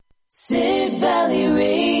Sid Valley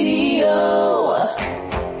Radio.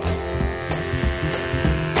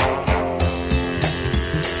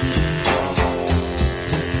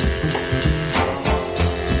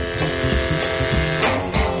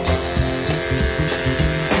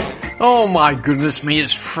 Oh my goodness me,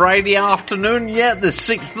 it's Friday afternoon, the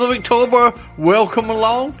 6th of October. Welcome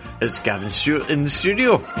along. It's Gavin Stuart in the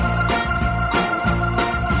studio.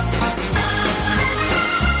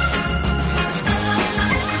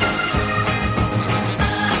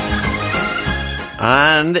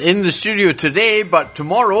 And in the studio today, but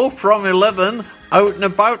tomorrow from 11, out and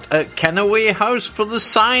about at Kennaway House for the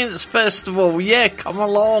Science Festival. Yeah, come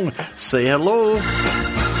along, say hello.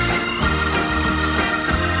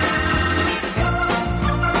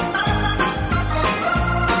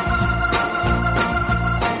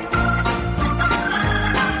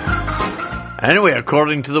 Anyway,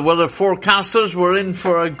 according to the weather forecasters, we're in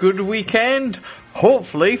for a good weekend.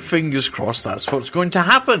 Hopefully, fingers crossed, that's what's going to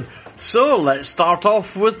happen. So, let's start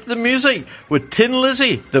off with the music. With Tin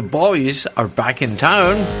Lizzy, the boys are back in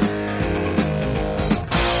town.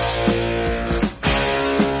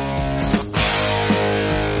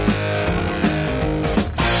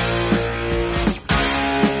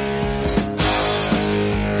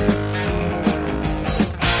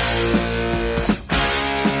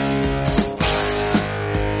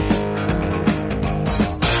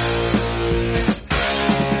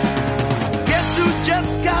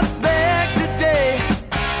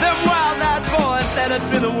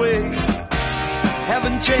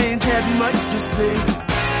 Change had much to say,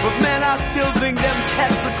 but man, I still think them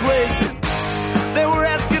cats are crazy. They were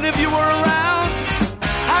asking if you were around,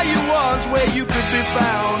 how you was, where you could be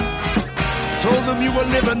found. Told them you were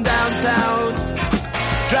living downtown,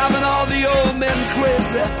 driving all the old men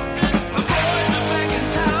crazy. The boys are back in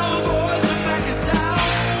town, boys are back in town.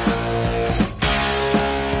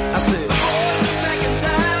 I said, the boys are back in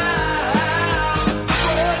town,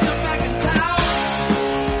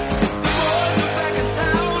 the boys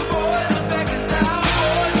are back in town.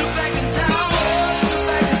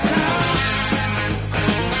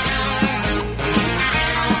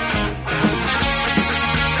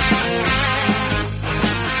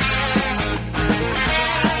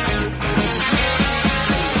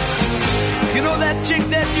 Chick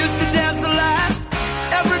that used to dance a lot,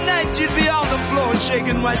 every night she'd be on the floor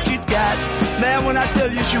shaking what she'd got. Man, when I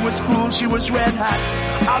tell you she was cool, she was red hot.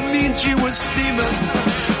 I mean, she was steaming.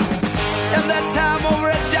 And that time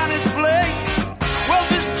over at Johnny's place, well,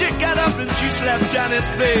 this chick got up and she slapped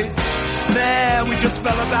Johnny's face. Man, we just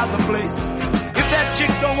fell about the place. If that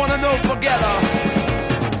chick don't want to know, forget her.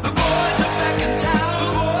 The boys are back in town,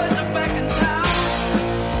 the boys are back in town.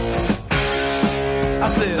 I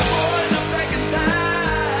said, the boys are back in town.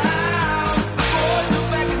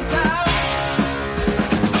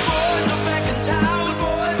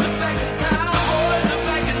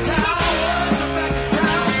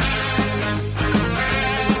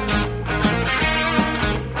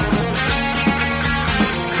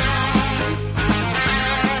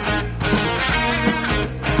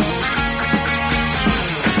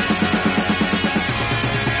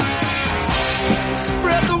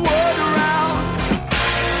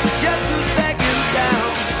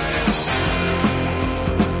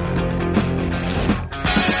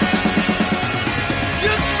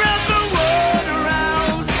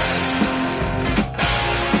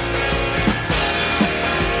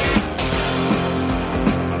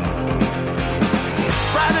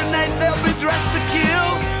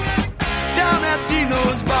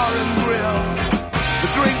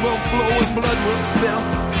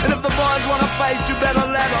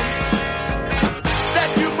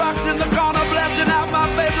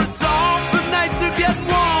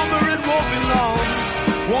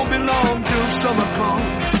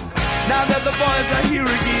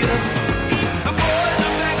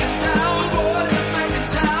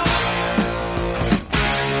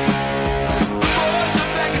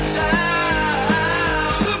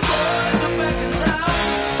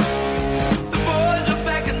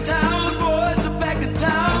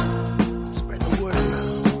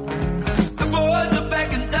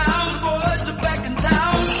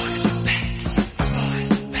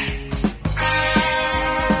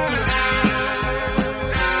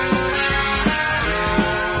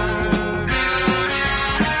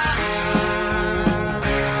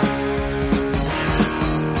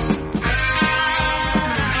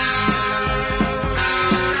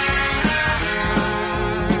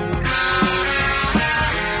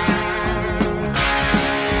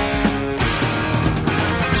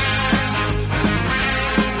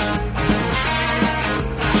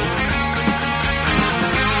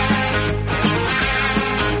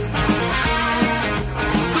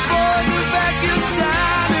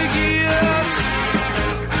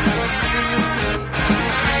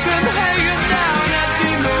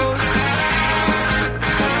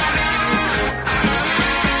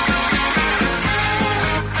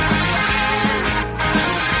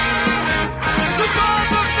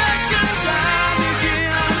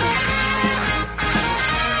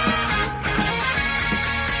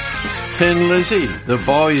 Tin Lizzy, the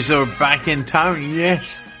boys are back in town.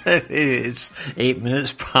 Yes, it's 8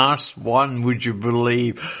 minutes past 1, would you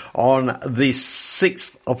believe, on the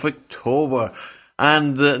 6th of October.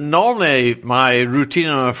 And normally my routine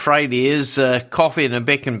on a Friday is coffee and a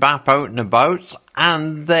bacon bap out and about,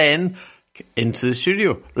 and then into the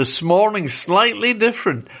studio. This morning, slightly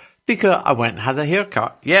different, because I went and had a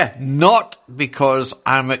haircut. Yeah, not because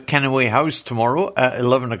I'm at Kennaway House tomorrow at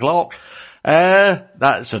 11 o'clock.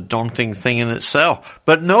 That's a daunting thing in itself.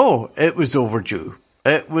 But no, it was overdue.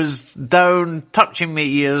 It was down touching my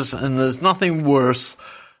ears, and there's nothing worse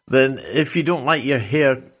than if you don't like your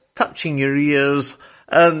hair touching your ears.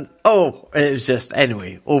 And, it was just,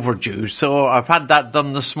 anyway, overdue. So I've had that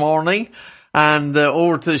done this morning, and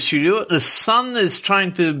over to the studio. The sun is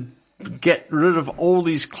trying to get rid of all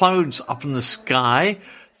these clouds up in the sky.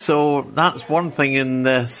 So that's one thing in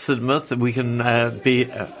Sidmouth that we can be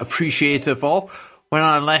appreciative of. When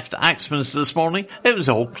I left Axman's this morning, it was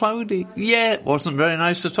all cloudy. Yeah, it wasn't very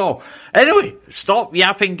nice at all. Anyway, stop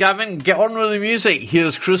yapping, Gavin. Get on with the music.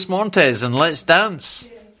 Here's Chris Montez and Let's Dance.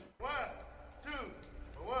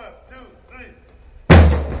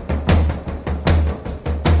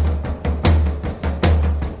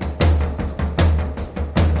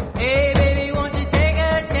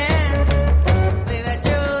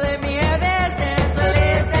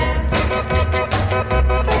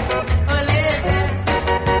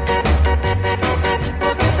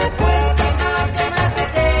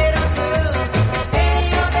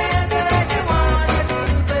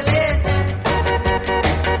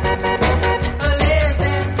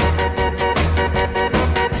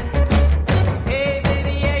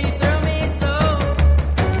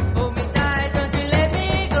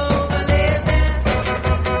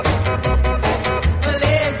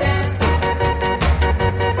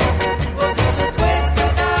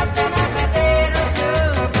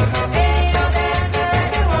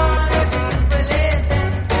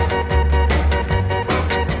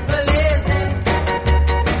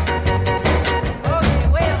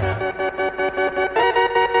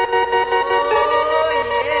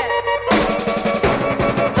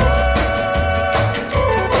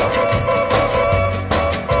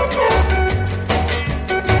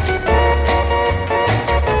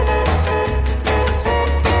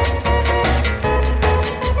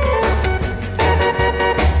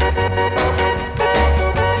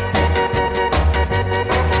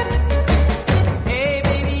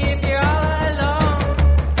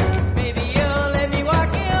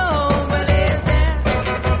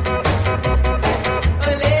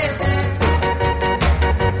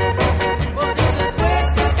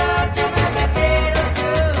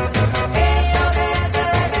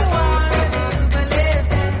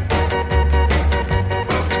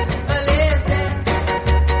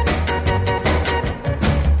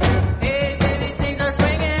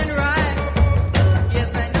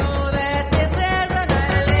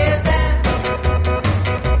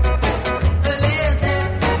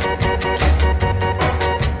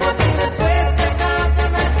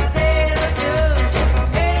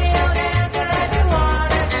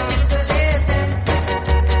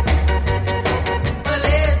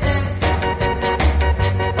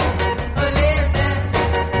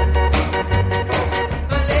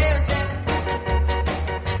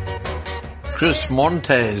 Chris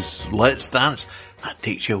Montez, Let's Dance. That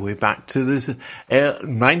takes you way back to this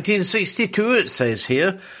 1962, it says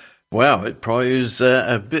here. Well, it probably was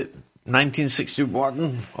a bit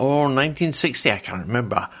 1961 or 1960, I can't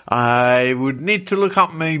remember. I would need to look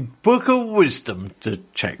up my book of wisdom to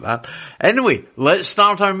check that. Anyway, let's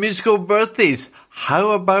start our musical birthdays.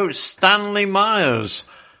 How about Stanley Myers?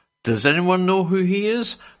 Does anyone know who he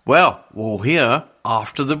is? Well, we'll hear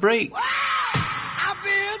after the break.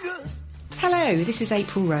 Hello, this is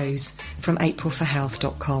April Rose from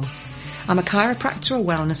aprilforhealth.com. I'm a chiropractor, a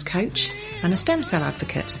wellness coach and a stem cell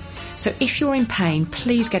advocate. So if you're in pain,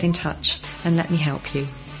 please get in touch and let me help you.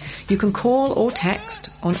 You can call or text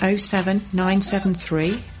on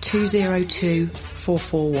 07973 202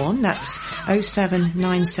 441. That's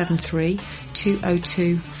 07973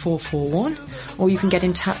 202 441. Or you can get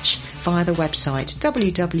in touch via the website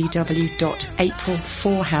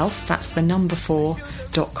www.april4health, that's the number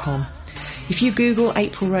 4.com. If you Google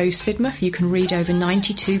April Rose Sidmouth, you can read over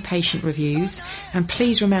 92 patient reviews. And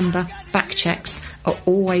please remember, back checks are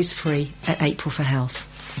always free at April for Health.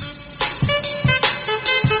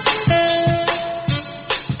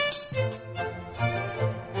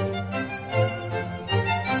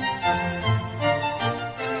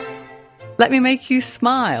 Let me make you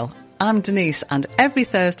smile. I'm Denise, and every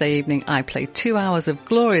Thursday evening I play 2 hours of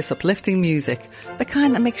glorious uplifting music, the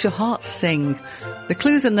kind that makes your heart sing. The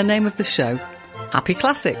clue's in the name of the show. Happy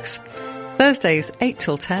Classics. Thursdays 8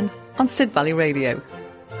 till 10 on Sid Valley Radio.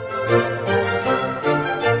 A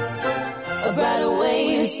brighter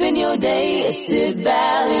way to spend your day is Sid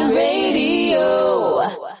Valley Radio.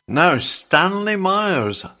 Now, Stanley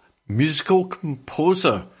Myers, musical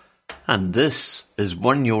composer. And this is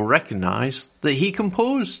one you'll recognise that he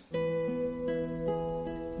composed.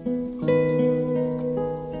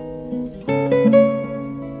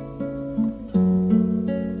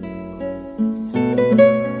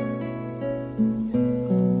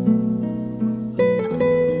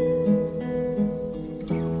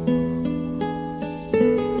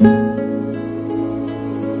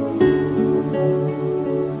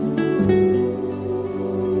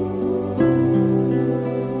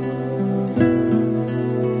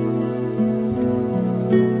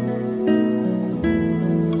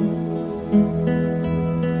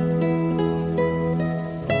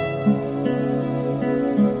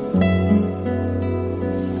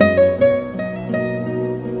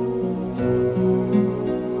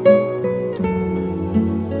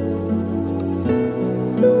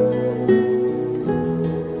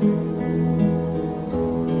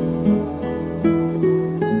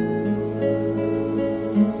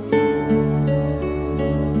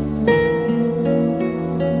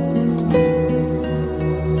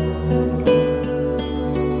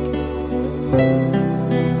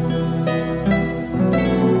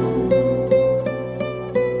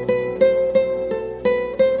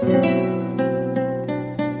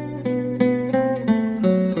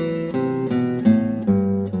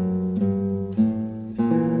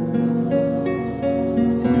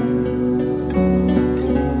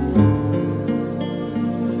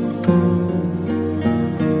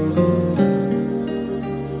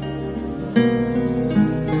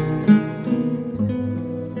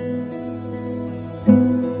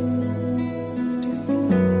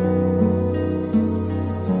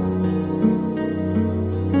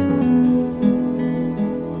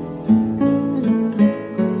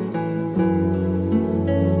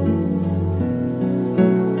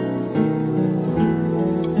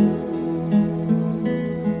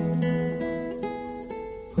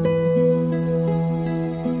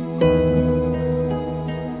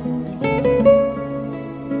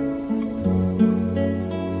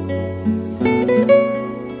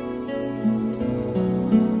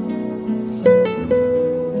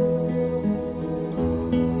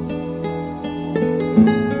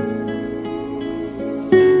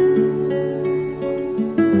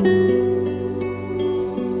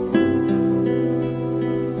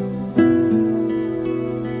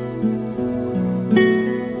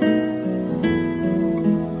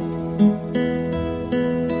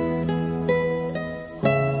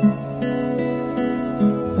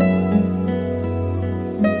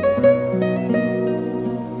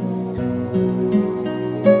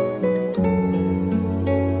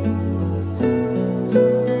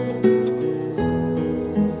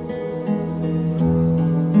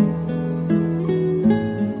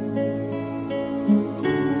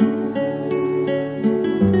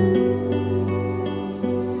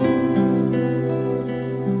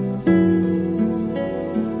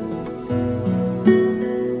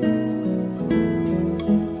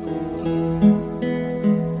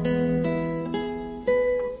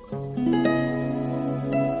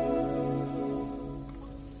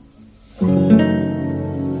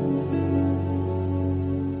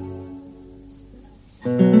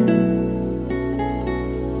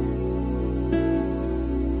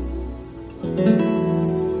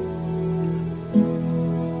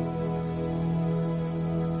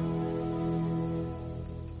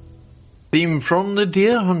 Theme from The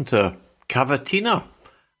Deer Hunter, Cavatina.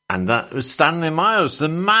 And that was Stanley Myers, the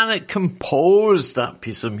man that composed that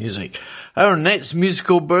piece of music. Our next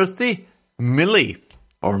musical birthday, Millie,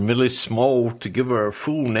 or Millie Small to give her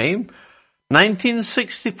full name.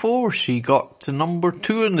 1964, she got to number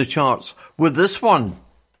 2 in the charts with this one.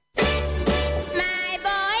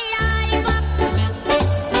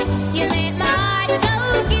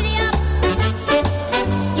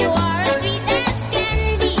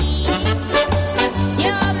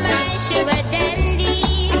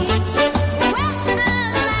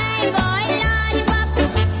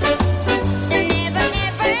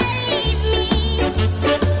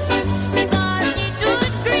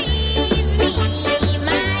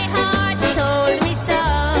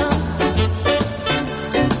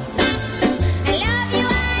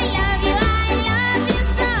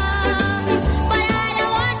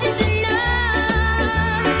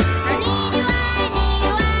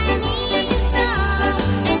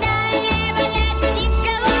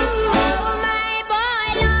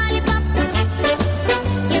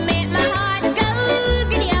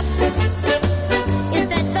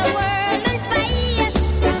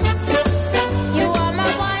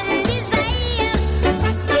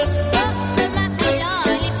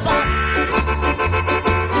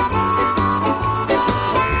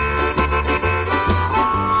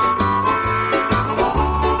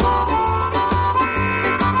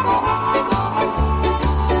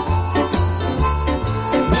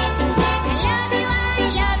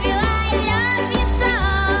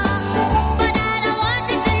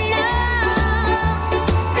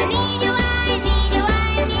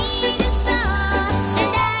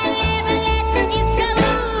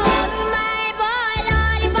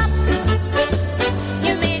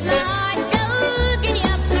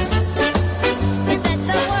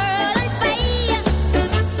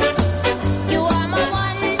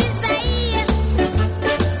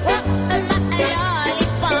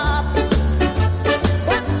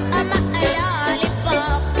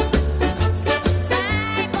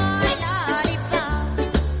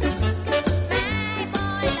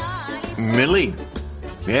 Millie.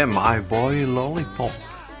 Yeah, My Boy Lollipop.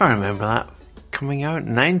 I remember that coming out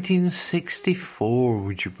in 1964,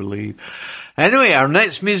 would you believe? Anyway, our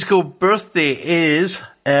next musical birthday is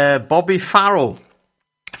Bobby Farrell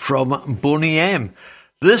from Boney M.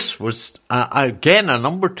 This was, again, a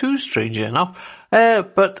number 2, strangely enough,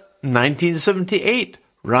 but 1978,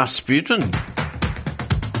 Rasputin.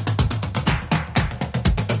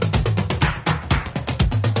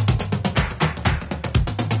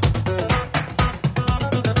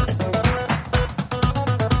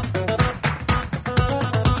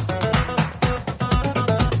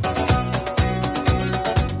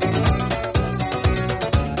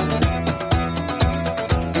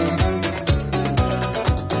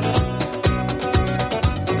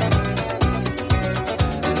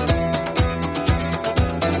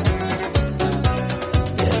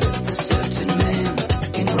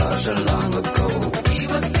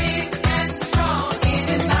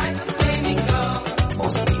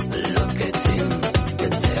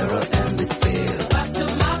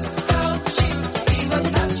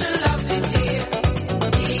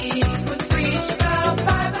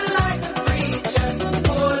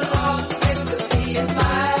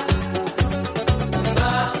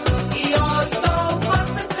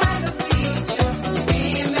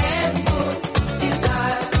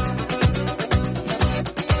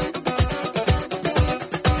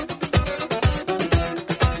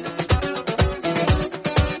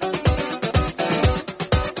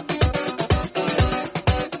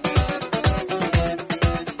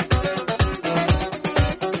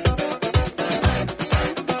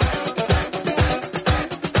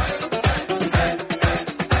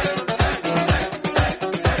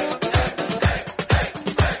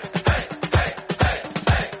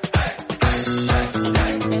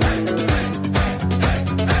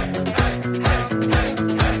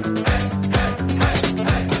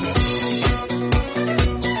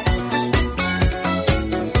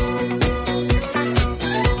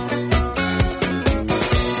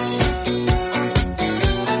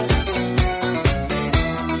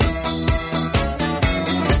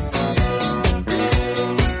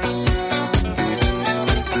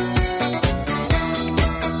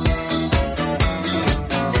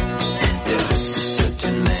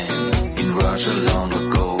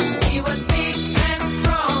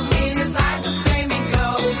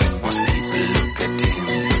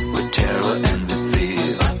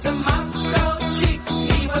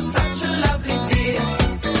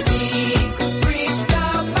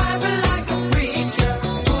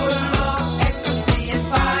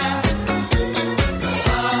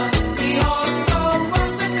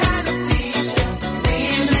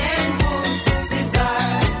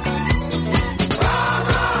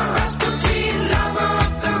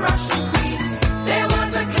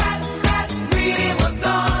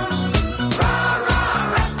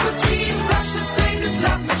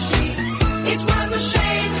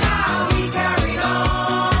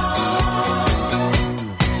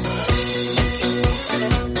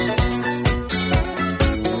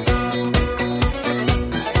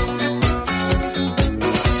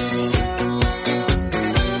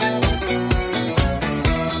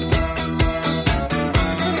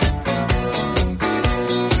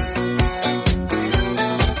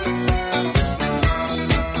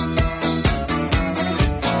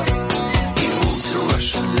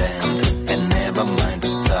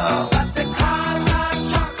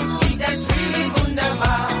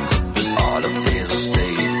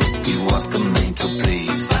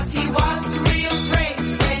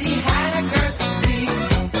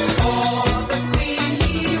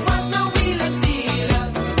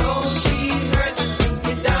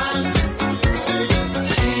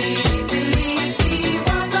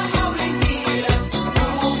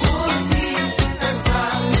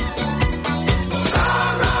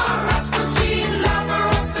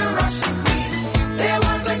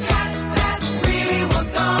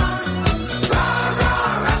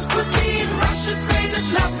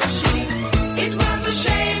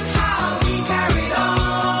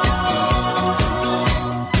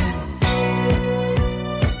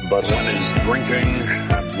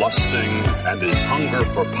 And his hunger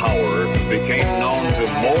for power became known to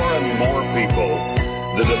more and more people.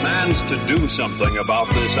 The demands to do something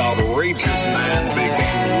about this outrageous man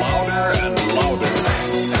became louder and louder.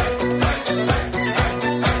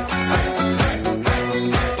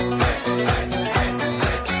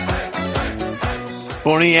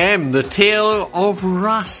 Boney M, The Tale of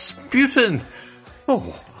Rasputin.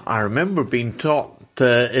 Oh, I remember being taught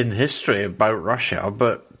in history about Russia,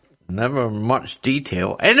 but never much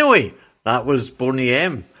detail. Anyway, that was Boney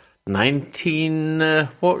M,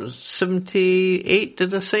 78,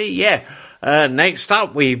 did I say? Yeah. Next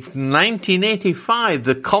up, we've 1985,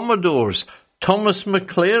 the Commodores, Thomas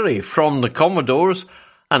McCleary from the Commodores,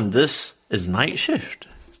 and this is Night Shift.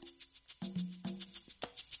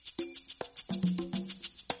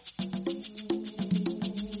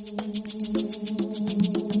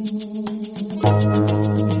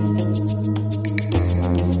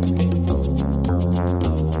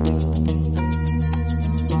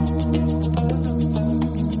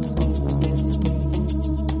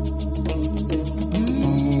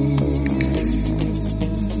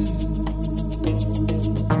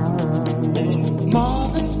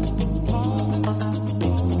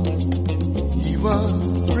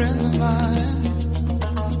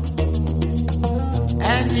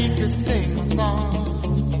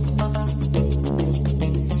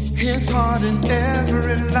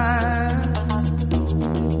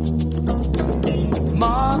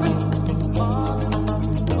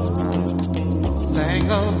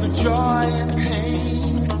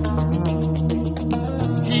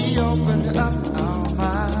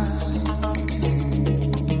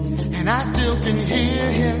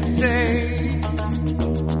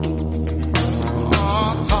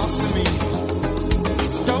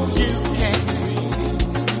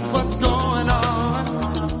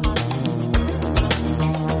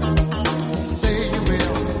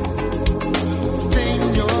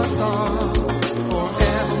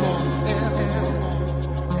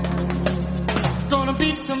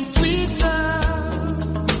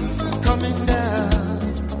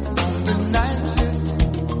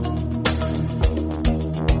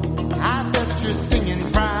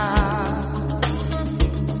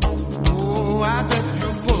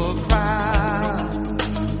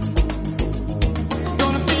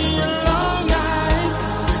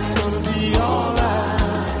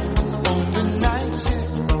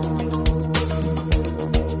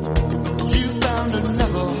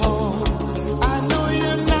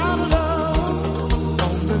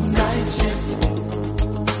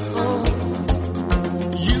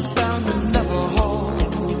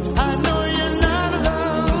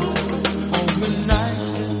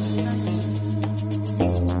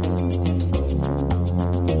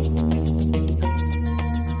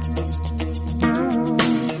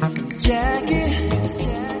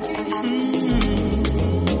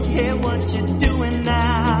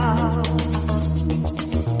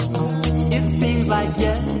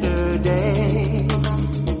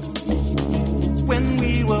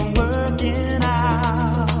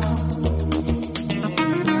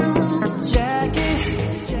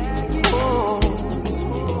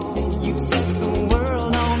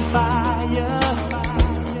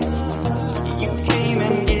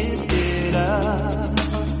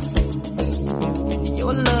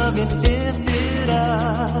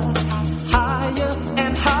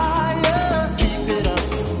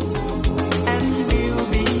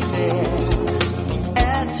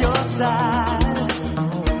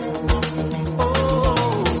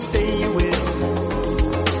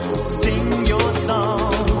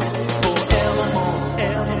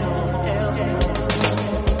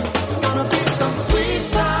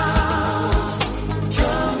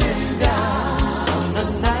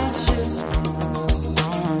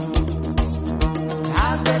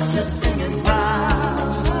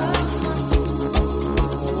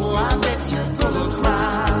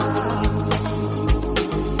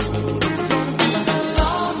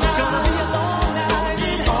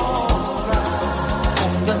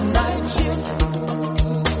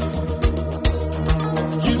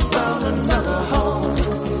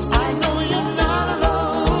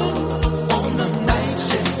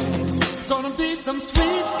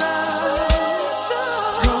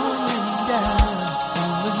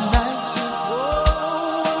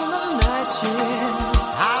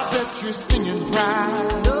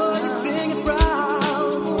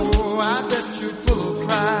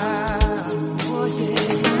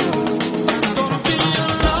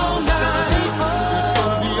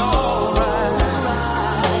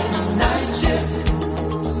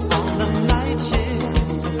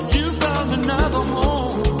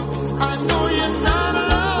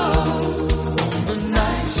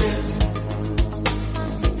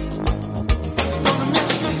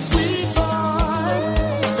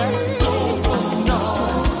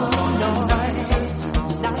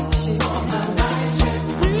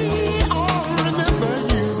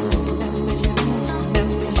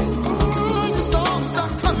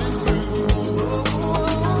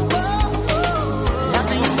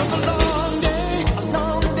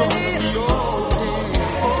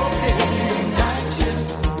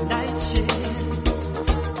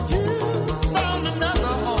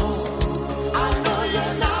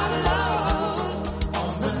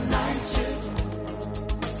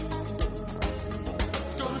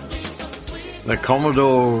 The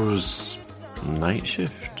Commodores, Night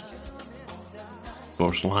Shift. Of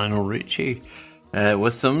course, Lionel Richie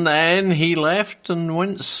with them. Then he left and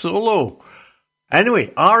went solo.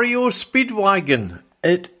 Anyway, REO Speedwagon.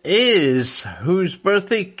 It is whose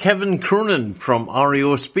birthday? Kevin Cronin from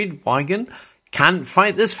REO Speedwagon. Can't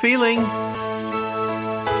Fight This Feeling.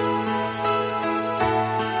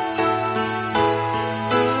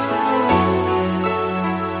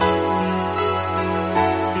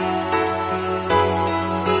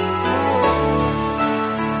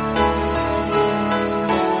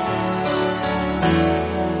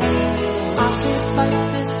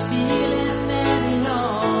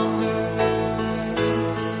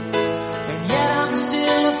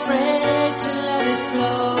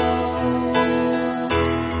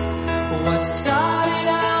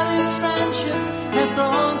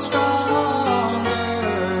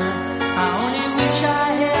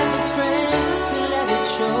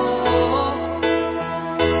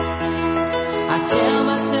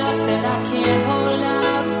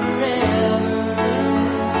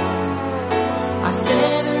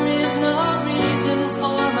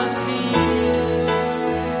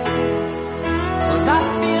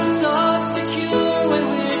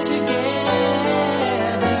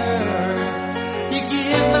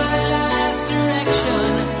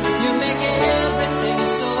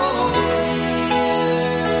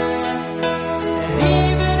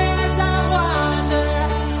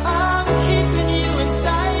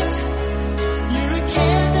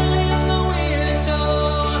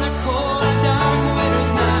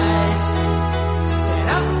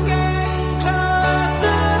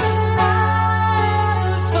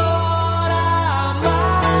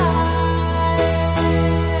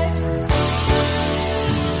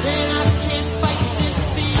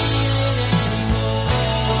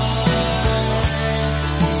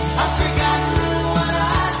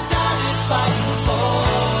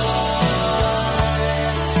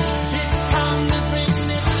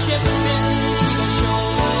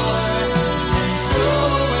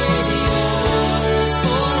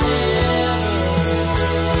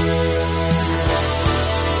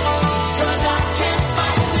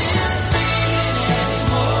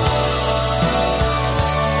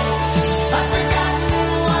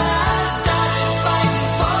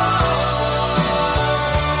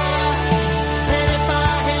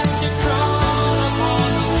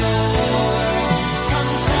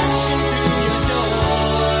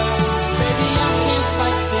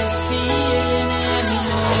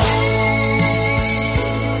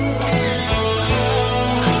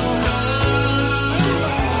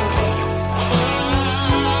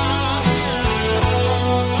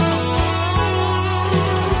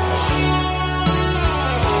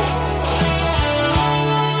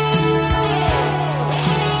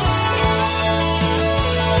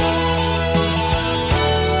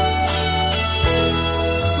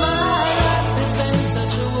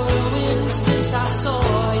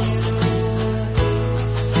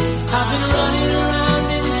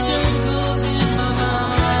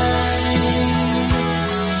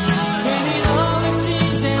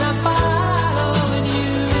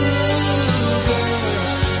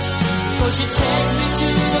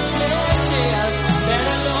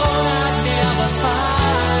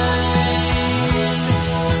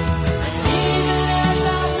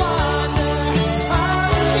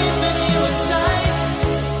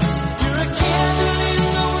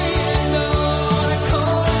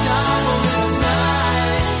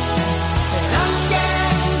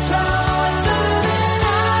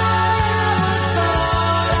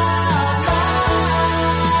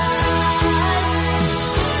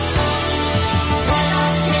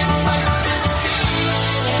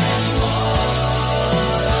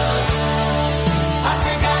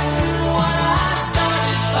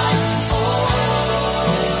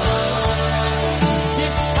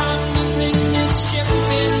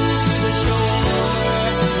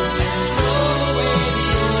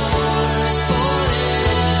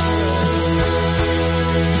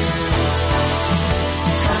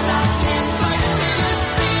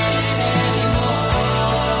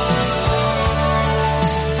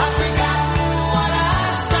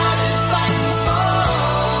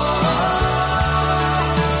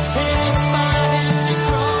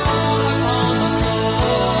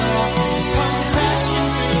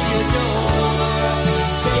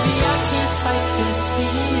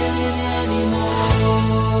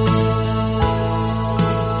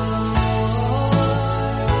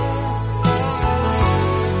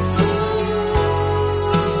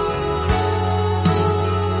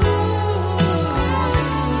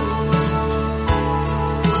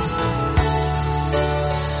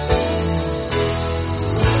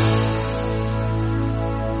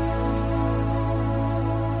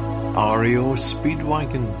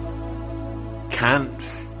 Speedwagon. Can't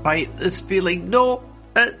fight this feeling. No,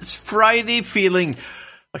 it's Friday feeling.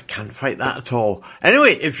 I can't fight that at all.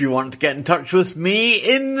 Anyway, if you want to get in touch with me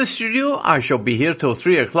in the studio, I shall be here till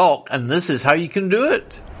 3 o'clock, and this is how you can do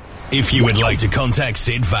it. If you would like to contact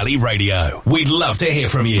Sid Valley Radio, we'd love to hear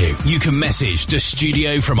from you. You can message the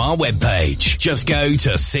studio from our webpage. Just go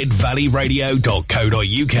to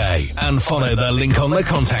sidvalleyradio.co.uk and follow the link on the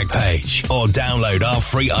contact page, or download our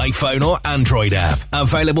free iPhone or Android app,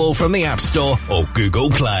 available from the App Store or Google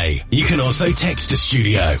Play. You can also text the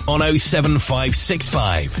studio on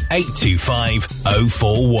 07565 825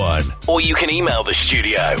 041, or you can email the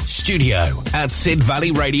studio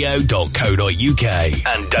 @sidvalleyradio.co.uk.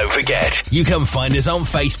 And don't forget, you can find us on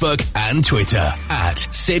Facebook and Twitter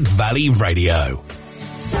 @Sid Valley Radio.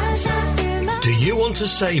 Do you want to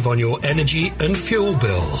save on your energy and fuel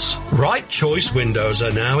bills? Right Choice Windows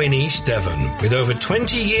are now in East Devon with over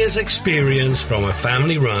 20 years experience from a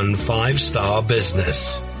family-run 5-star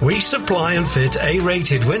business. We supply and fit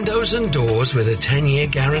A-rated windows and doors with a 10-year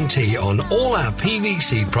guarantee on all our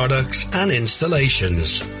PVC products and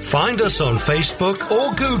installations. Find us on Facebook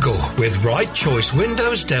or Google with Right Choice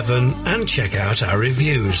Windows Devon and check out our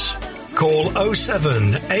reviews. Call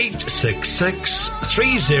 07866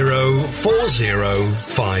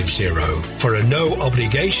 304050 for a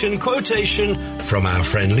no-obligation quotation from our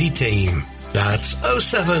friendly team. That's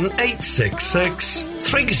 07866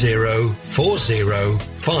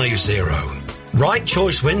 304050. Right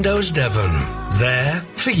Choice Windows Devon. There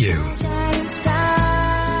for you.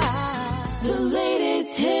 The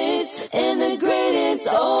latest hits and the greatest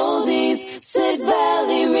oldies. Sid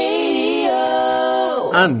Valley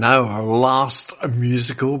Radio. And now our last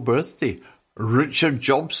musical birthday, Richard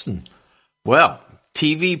Jobson. Well,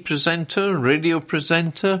 TV presenter, radio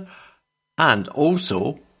presenter, and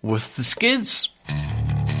also with the Skids.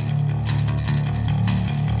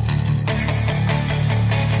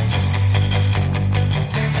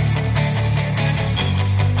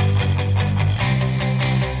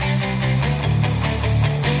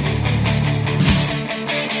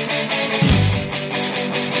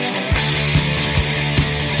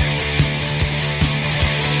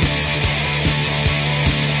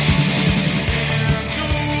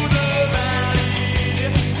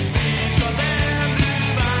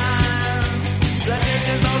 Let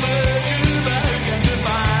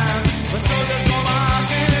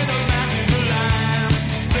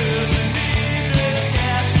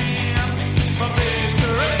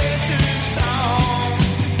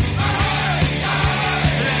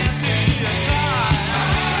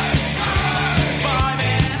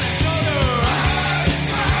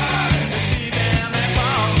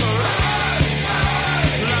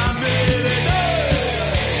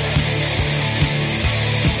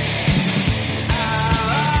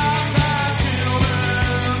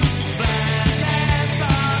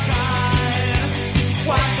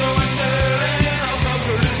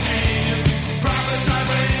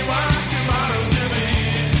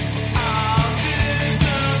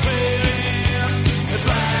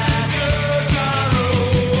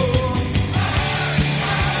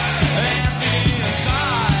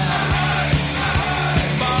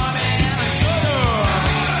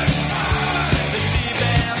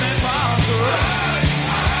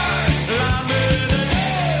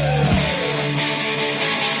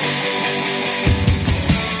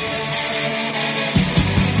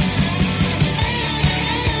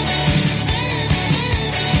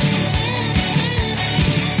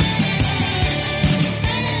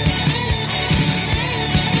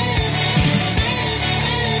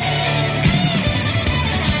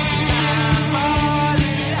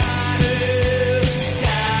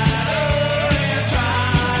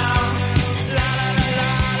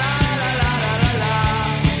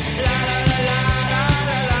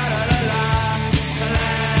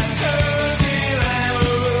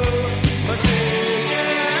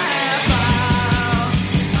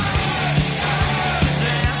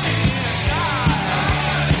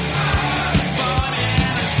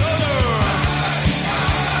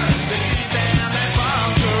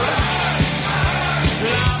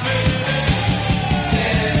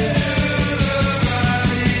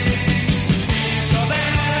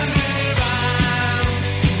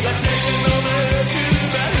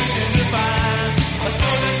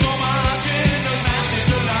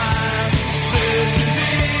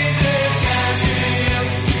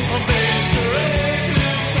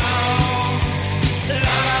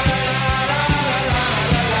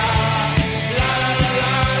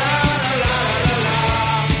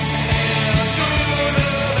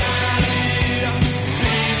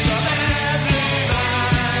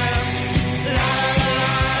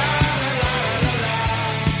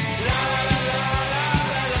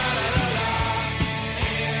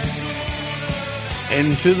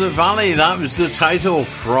Into the Valley, that was the title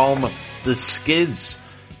from the Skids,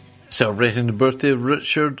 celebrating the birthday of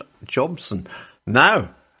Richard Jobson.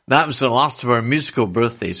 Now, that was the last of our musical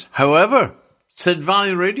birthdays. However, Sid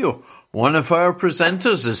Valley Radio, one of our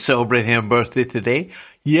presenters, is celebrating her birthday today.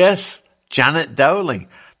 Yes, Janet Dowling.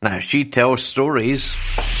 Now, she tells stories.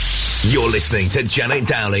 You're listening to Janet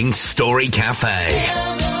Dowling's Story Cafe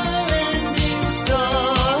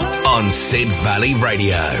on Sid Valley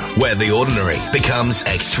Radio, where the ordinary becomes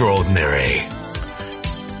extraordinary.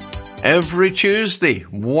 Every Tuesday,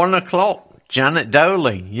 1 o'clock, Janet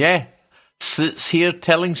Dowling, sits here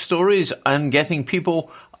telling stories and getting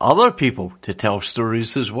other people to tell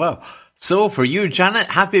stories as well. So for you, Janet,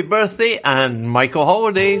 happy birthday, and Michael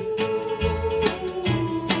Holiday.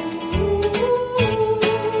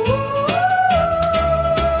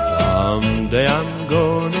 Someday I'm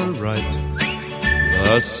gonna write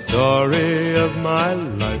the story of my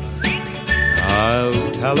life.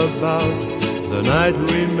 I'll tell about the night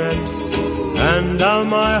we met and how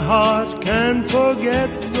my heart can forget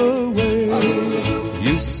the way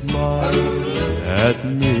you smiled at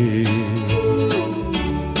me.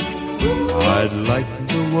 I'd like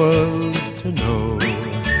the world to know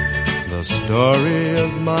the story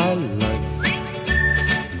of my life.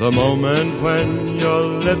 The moment when your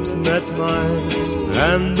lips met mine,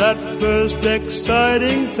 and that first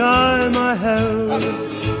exciting time I held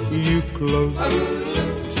you close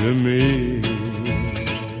to me.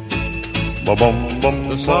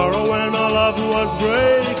 The sorrow when our love was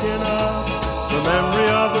breaking up, the memory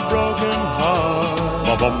of a broken heart,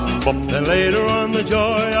 and later on the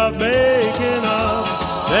joy of making up,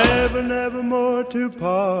 never, never more to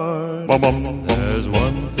part. There's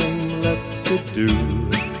one thing left to do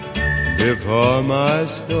before my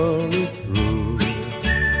story's through.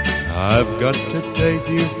 I've got to take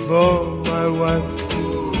you for my wife,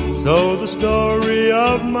 so the story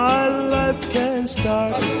of my life can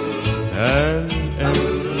start and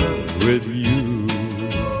end with you.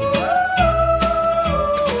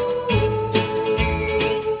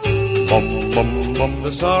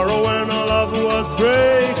 The sorrow when our love was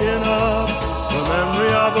breaking up, the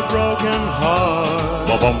memory of a broken heart,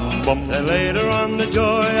 and later on the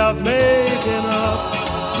joy of making up,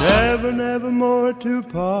 never, never more to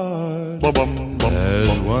part.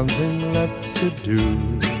 There's one thing left to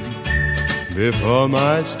do before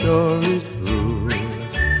my story's through.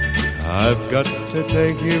 I've got to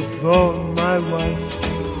take you for my wife,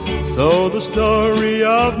 so the story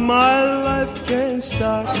of my life can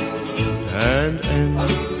start and end,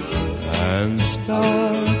 and start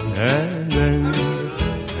and end,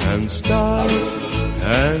 and start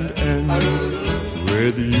and end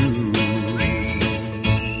with you.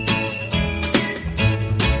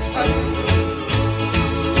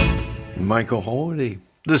 Michael Holiday,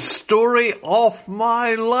 the story of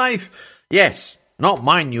my life. Yes, not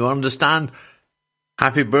mine, you understand.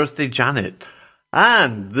 Happy birthday, Janet.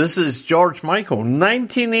 And this is George Michael,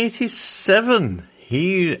 1987.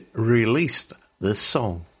 He released this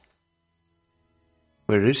song.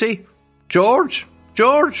 Where is he? George?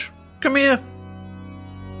 George, come here.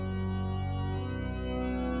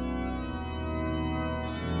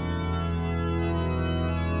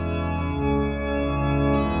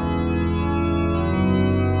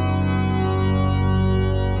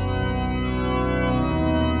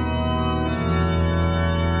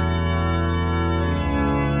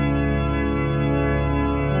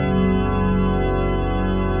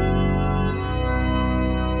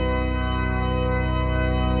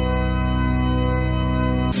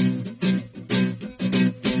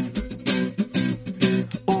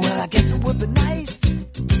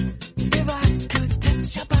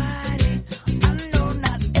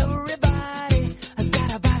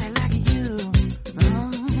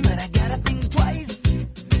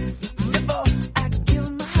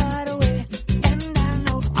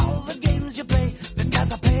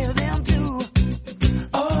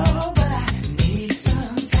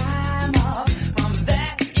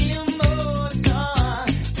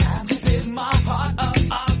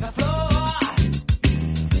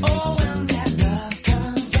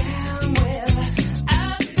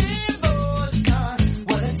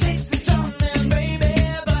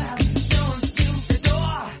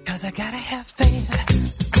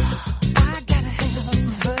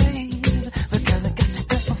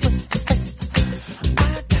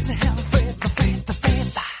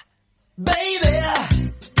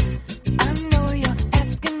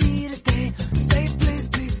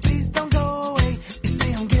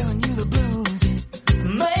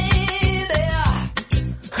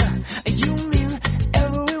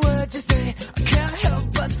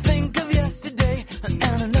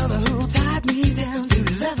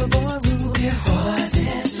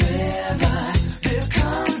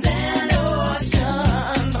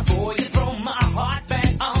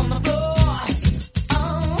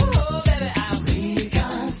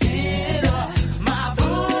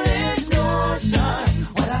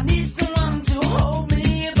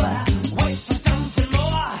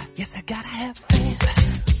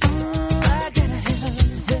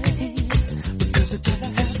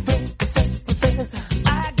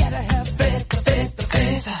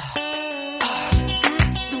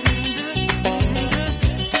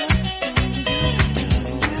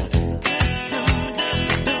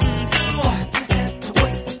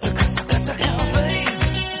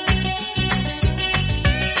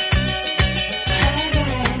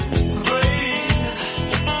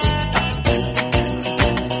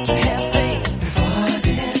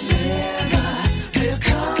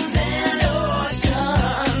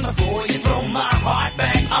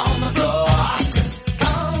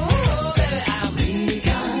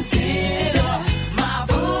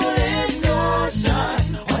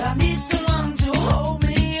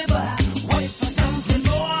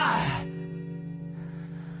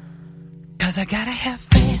 'cause I gotta have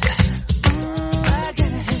faith. I gotta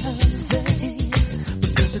have faith,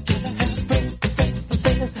 because I gotta have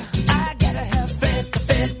faith. I gotta have faith.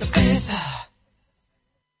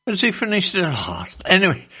 Has he finished it last?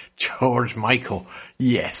 Anyway, George Michael,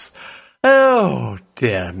 yes. Oh,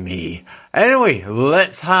 dear me. Anyway,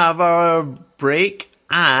 let's have our break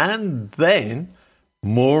and then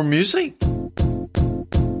more music.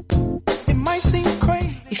 It might seem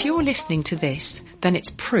crazy. If you're listening to this, then it's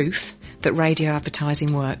proof that radio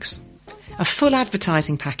advertising works. A full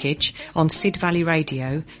advertising package on Sid Valley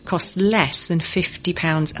Radio costs less than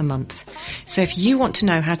 £50 a month. So if you want to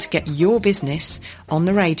know how to get your business on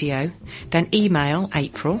the radio, then email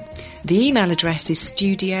April. The email address is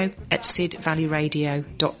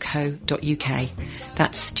studio@sidvalleyradio.co.uk.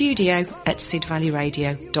 That's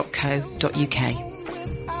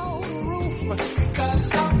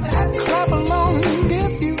studio@sidvalleyradio.co.uk. Clap along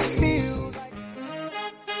if you feel.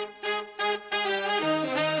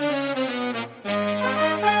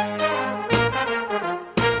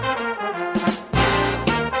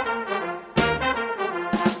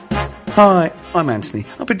 Hi, I'm Anthony.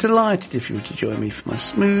 I'd be delighted if you were to join me for my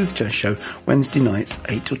smooth jazz show Wednesday nights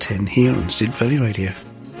 8 till 10 here on Sid Valley Radio.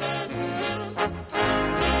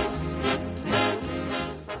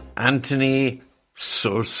 Anthony,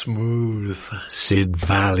 so smooth. Sid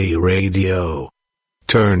Valley Radio.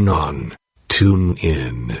 Turn on, tune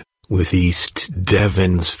in with East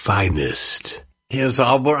Devon's finest. Here's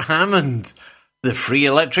Albert Hammond, the Free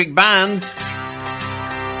Electric Band.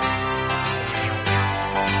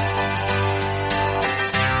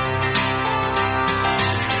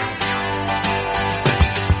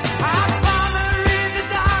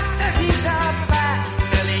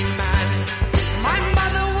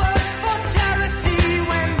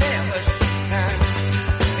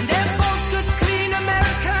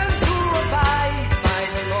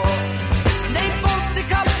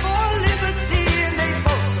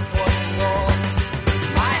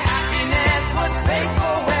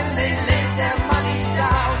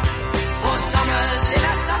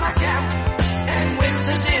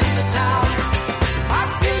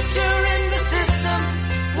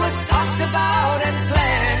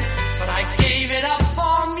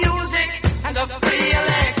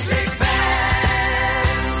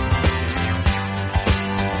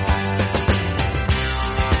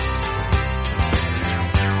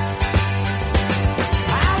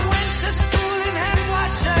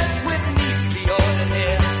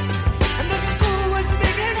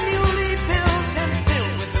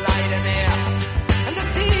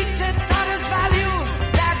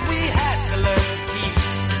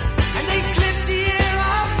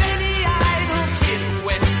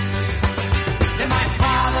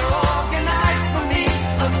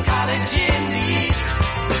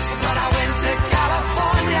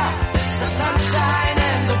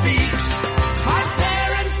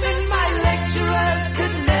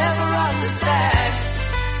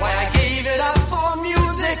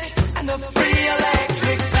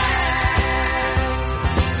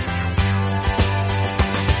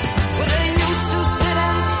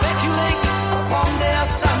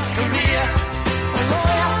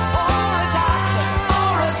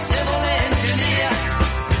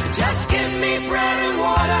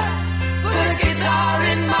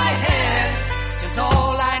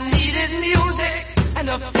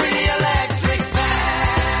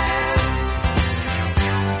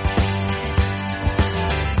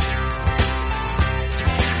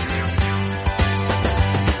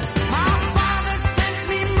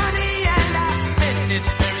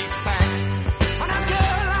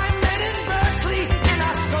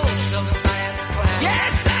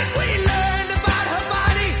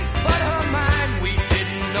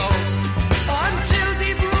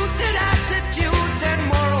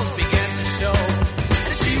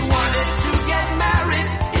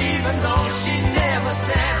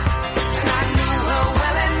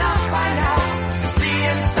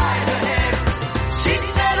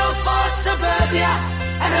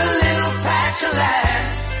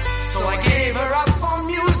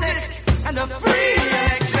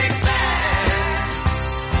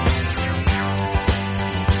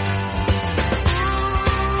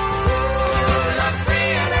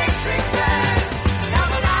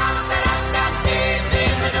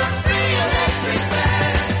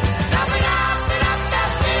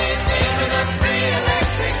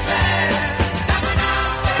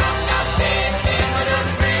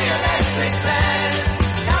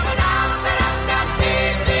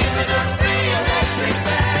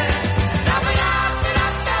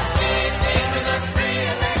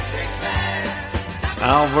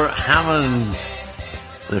 Albert Hammond,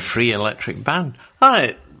 the Free Electric Band.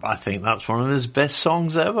 Alright, I think that's one of his best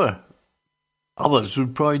songs ever. Others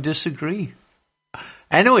would probably disagree.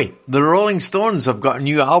 Anyway, the Rolling Stones have got a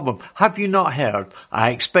new album. Have you not heard? I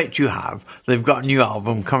expect you have. They've got a new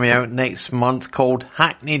album coming out next month called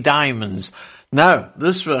Hackney Diamonds. Now,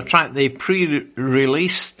 this was a track they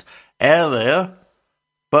pre-released earlier,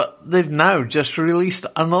 but they've now just released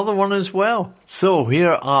another one as well. So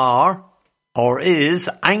here is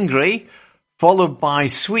Angry, followed by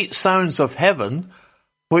Sweet Sounds of Heaven,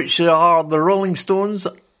 which are the Rolling Stones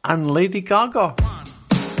and Lady Gaga.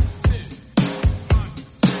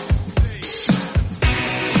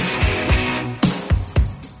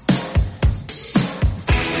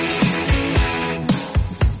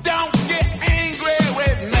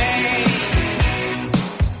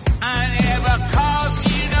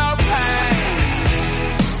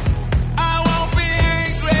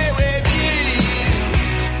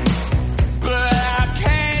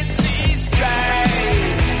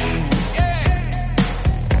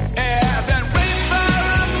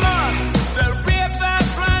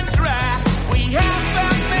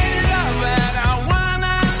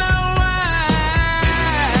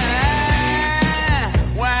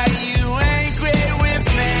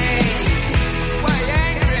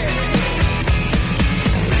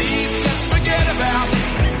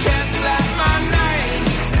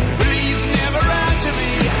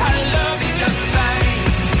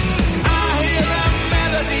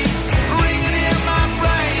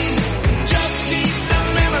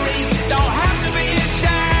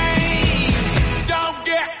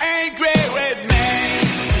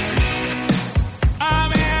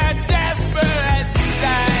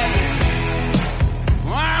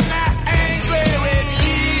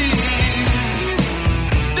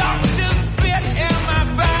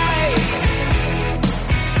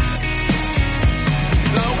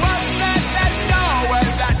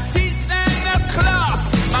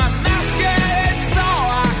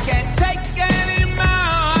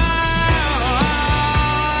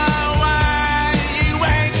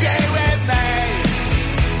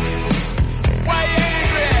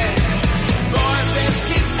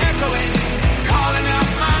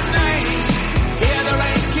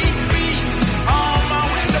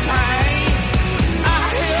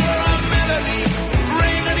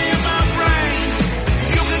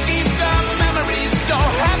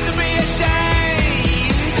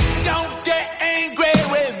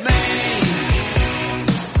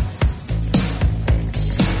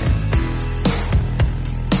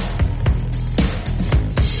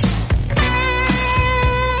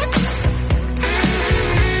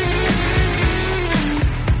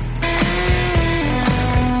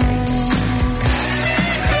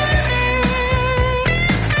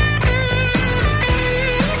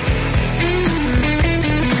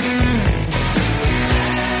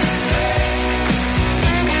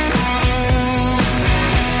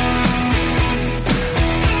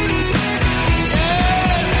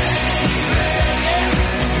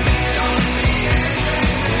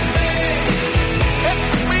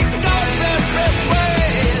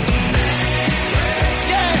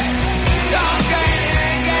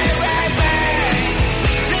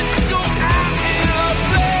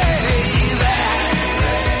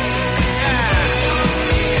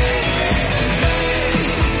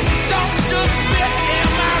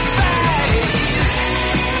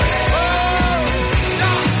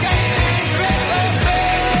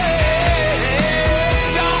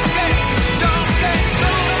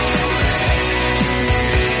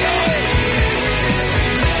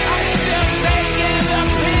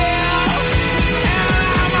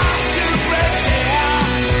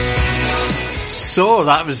 So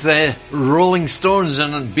that was the Rolling Stones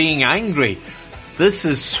and Being Angry. This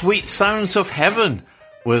is Sweet Sounds of Heaven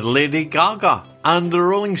with Lady Gaga and the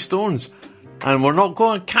Rolling Stones. And we're not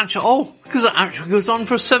going to catch it all because it actually goes on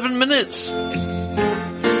for 7 minutes.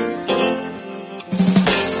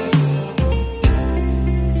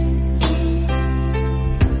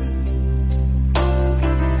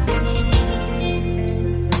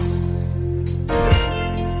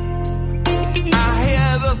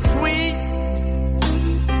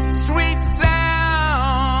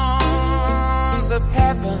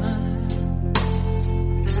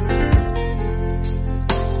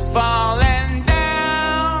 Falling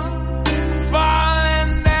down,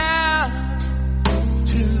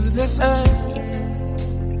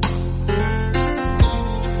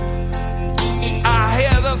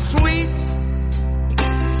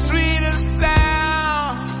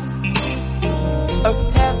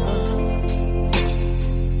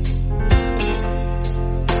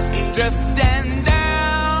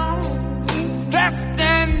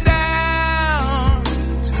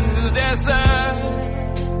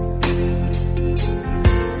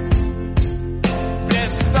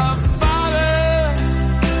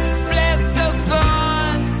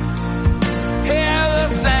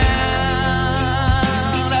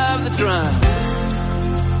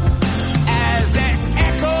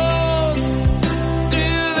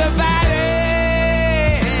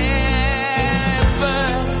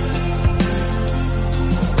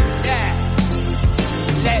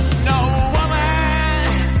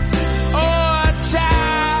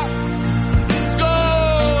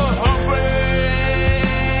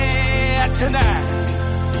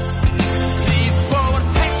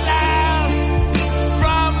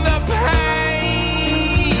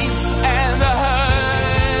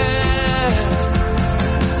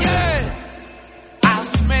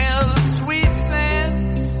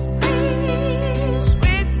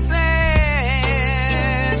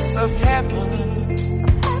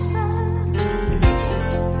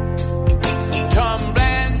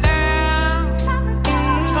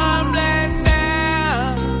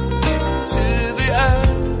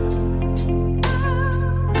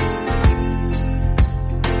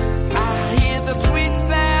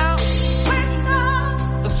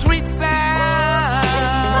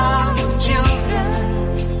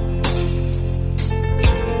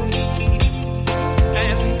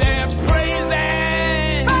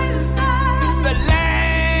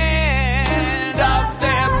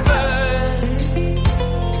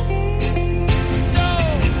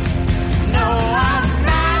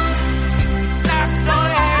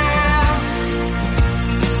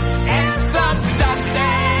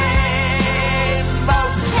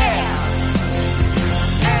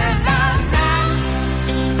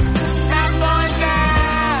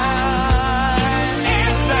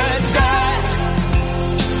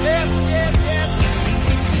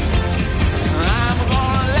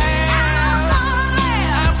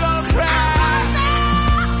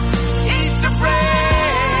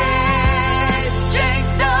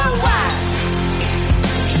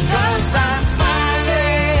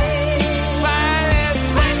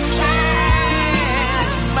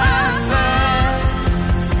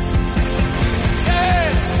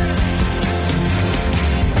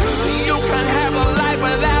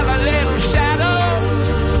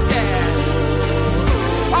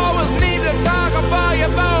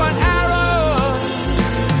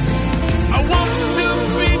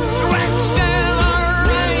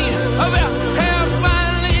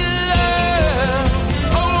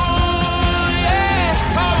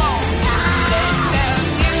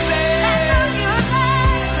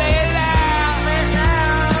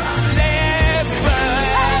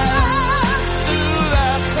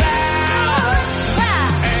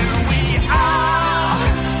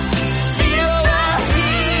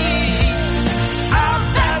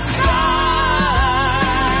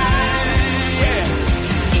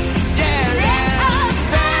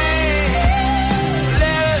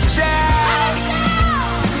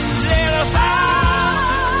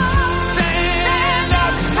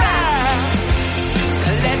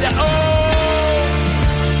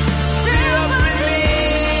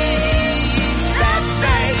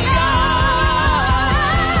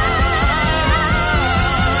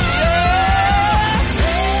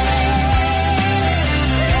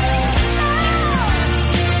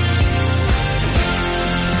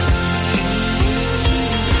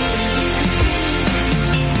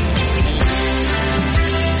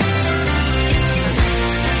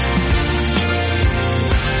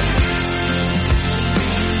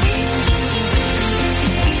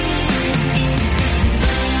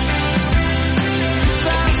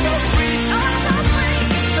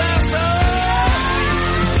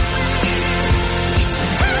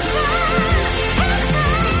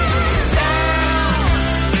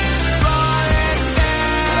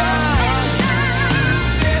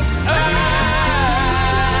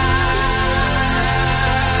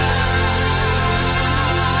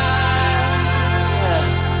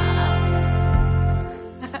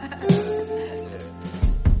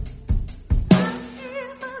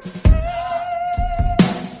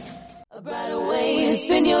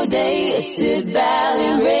 spend your day at Sid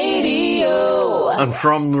Valley Radio. And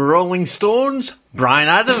from the Rolling Stones, Bryan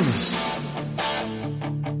Adams.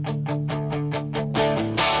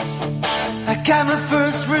 I got my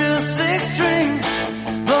first real six string,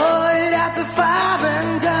 bought it at the 5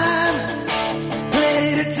 and dime,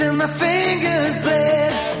 played it till my fingers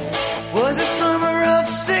bled. Was the summer of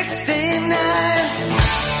 '69.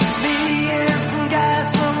 Me and some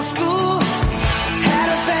guys from school had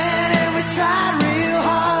a band and we tried real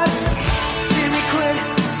hard. Jimmy quit,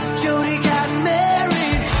 Jody got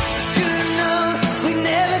married. Should've known we'd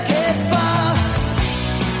never get far.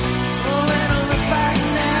 Oh, when I look back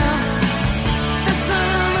now, the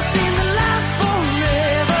summer seemed to last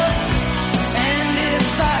forever. And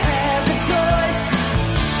if I had the choice,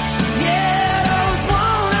 yeah, those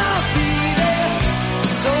won't all be there.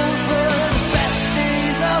 Those were the best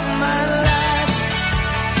days of my life.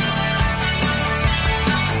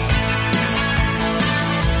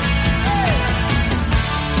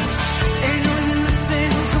 Ain't no use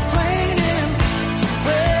in complaining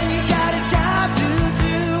when you got a job to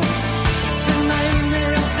do. Spend my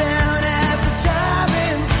evenings down at the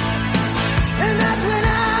drive-in, and that's when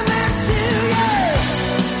I met you, yeah.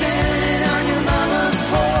 Standing on your mama's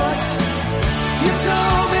porch, you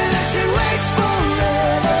told me that you'd wait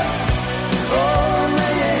forever. Oh, and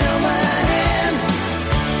when you held my hand,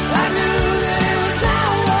 I knew that it was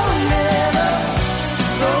now or never.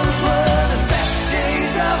 Those were the best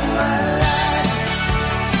days of my life.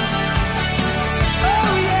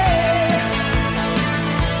 Oh yeah,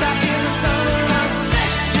 back in the summer of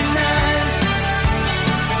 '69.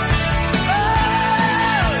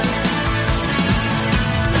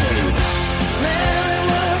 Man, we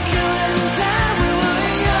were killing time. We were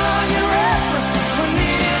young and restless. We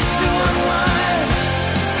needed to unwind.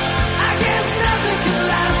 I guess nothing can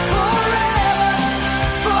last forever,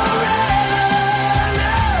 forever,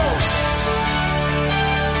 no.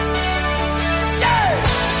 Yeah.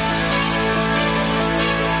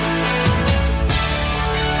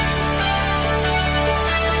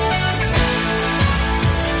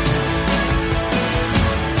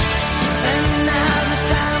 And now the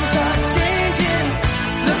times are changing.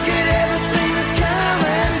 Look at everything that's come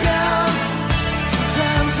and gone.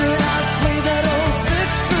 Sometimes when I play that old six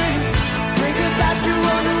string, think about you,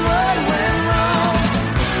 wonder what went wrong.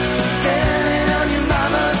 Standing on your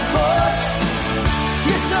mama's porch,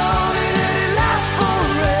 you told me that it lasts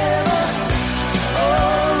forever.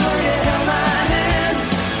 Oh, when you held my hand,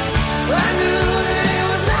 I knew that it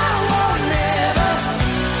was now or never.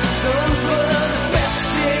 Those were the best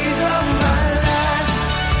days of my life.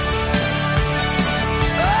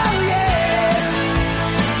 Oh yeah,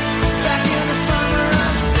 back in the summer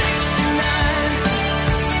of '69.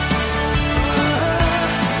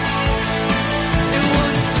 It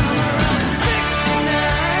was the summer of '69.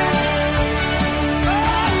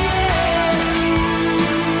 Oh yeah,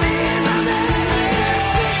 me and my baby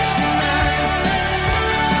at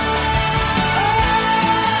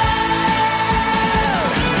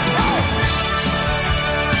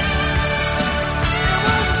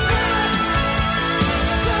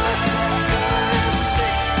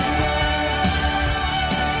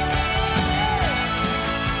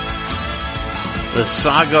The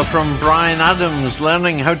saga from Bryan Adams,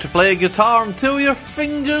 learning how to play a guitar until your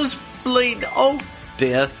fingers bleed. Oh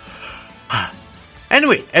dear.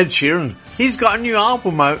 Anyway, Ed Sheeran, he's got a new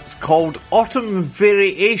album out called Autumn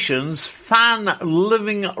Variations Fan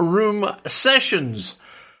Living Room Sessions.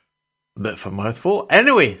 A bit of a mouthful.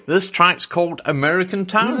 Anyway, this track's called American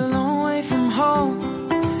Town. We're a long way from home,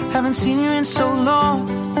 haven't seen you in so long,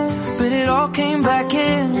 but it all came back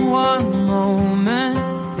in one moment.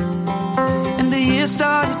 And the year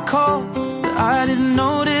started cold, but I didn't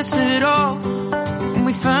notice it all. And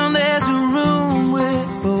we found there's a room we're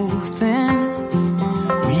both in.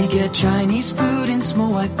 We get Chinese food in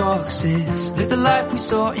small white boxes, live the life we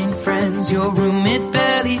saw in Friends. Your room, it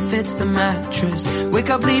barely fits the mattress. Wake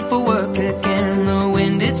up late for work again. The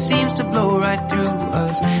wind, it seems to blow right through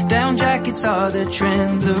us. Down jackets are the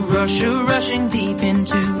trend. The rush of rushing deep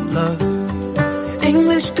into love.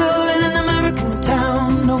 English girl in an American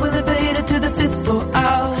town, no elevator to the 5th floor.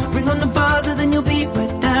 I'll ring on the buzzer, then you'll be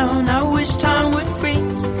right down. I wish time would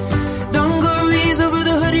freeze. Dungarees over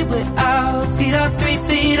the hoodie, we're out. Feet out 3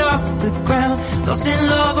 feet off the ground. Lost in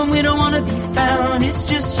love and we don't wanna be found. It's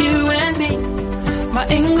just you and me, my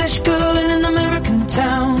English girl in an American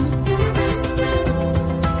town.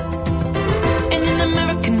 In an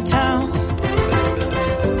American town.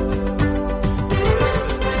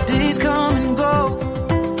 Days come and go,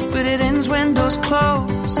 but it ends when doors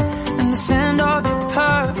close, and the scent of your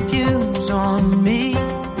perfume's on me.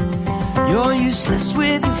 Your You're useless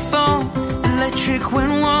with your phone, electric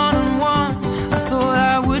when one-on-one. I thought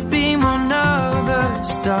I would be more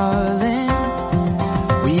nervous, darling.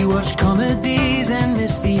 We watch comedies and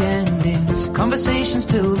miss the endings, conversations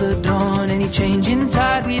till the dawn. Any change in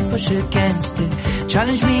tide we push against it,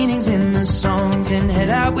 challenge meanings in the songs, and head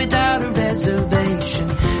out without a reservation,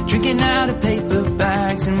 drinking out of paper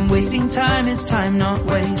bags, and wasting time is time not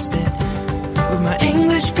wasted. With my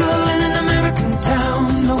English girl in an American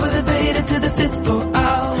town, no elevator to the 5th floor,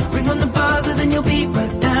 I'll ring on the buzzer, then you'll be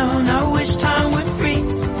right down. I wish time would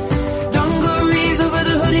freeze, dungarees over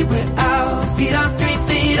the hoodie we're out, feet are 3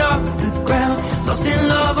 feet off the ground, lost in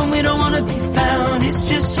love and we don't wanna be found. It's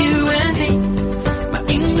just you and me, my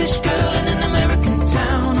English girl in an American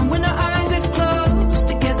town. And when our eyes are closed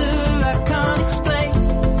together, I can't explain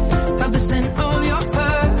how the scent of your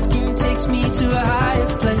perfume takes me to a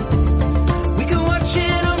higher place. We can watch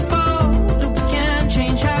it unfold, or we can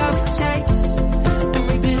change how it tastes, and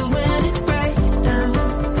rebuild when it breaks down.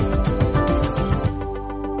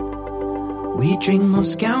 We drink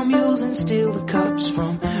Moscow mules and steal the cups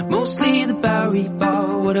from mostly the Bowery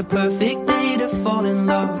Bar. What a perfect day to fall in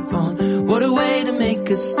love on. What a way to make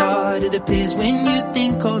a start. It appears when you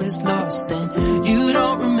think all is lost, then you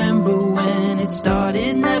don't remember when it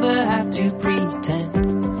started. Never have to pretend.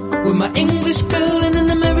 With my English girl in an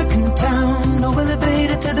American town, no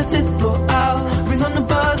elevator to the 5th floor, I'll ring on the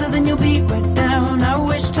buzzer, then you'll be right down. I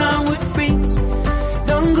wish time would freeze,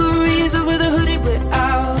 dungarees over the hoodie we're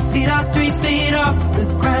out, feet are 3 feet off the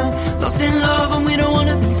ground, lost in love and we don't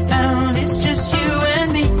wanna be found. It's just you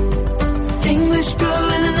and me, English girl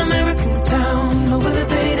in an American town, no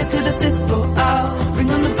elevator to the 5th floor, I'll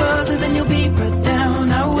ring on the buzzer, then you'll be right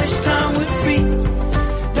down. I wish time would freeze,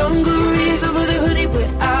 dungarees over the hoodie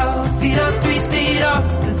we're out, feet are 3 feet off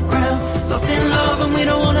the ground, lost in love and we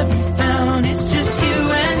don't wanna be found. It's just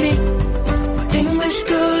you and me, my English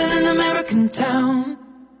girl in an American town.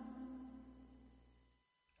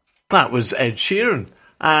 That was Ed Sheeran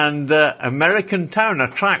and American Town, a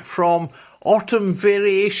track from Autumn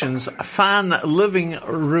Variations Fan Living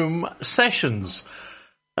Room Sessions.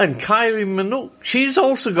 And Kylie Minogue, she's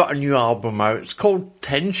also got a new album out. It's called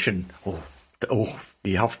Tension. Oh,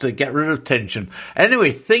 you have to get rid of tension.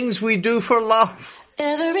 Anyway, Things We Do for Love.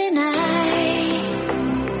 Every night,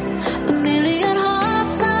 a million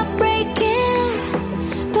hearts are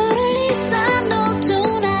breaking, but at least I know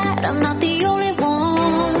tonight I'm not the only one.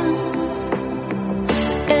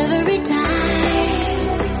 Every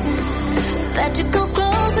time that you come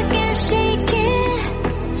close, I get shaking.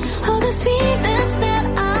 All the feelings that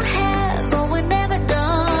I have, oh, we're never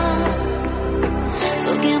done. So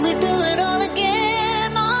can we do it all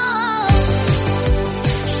again? Oh,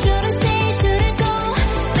 should I stay, should I go?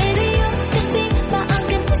 Maybe you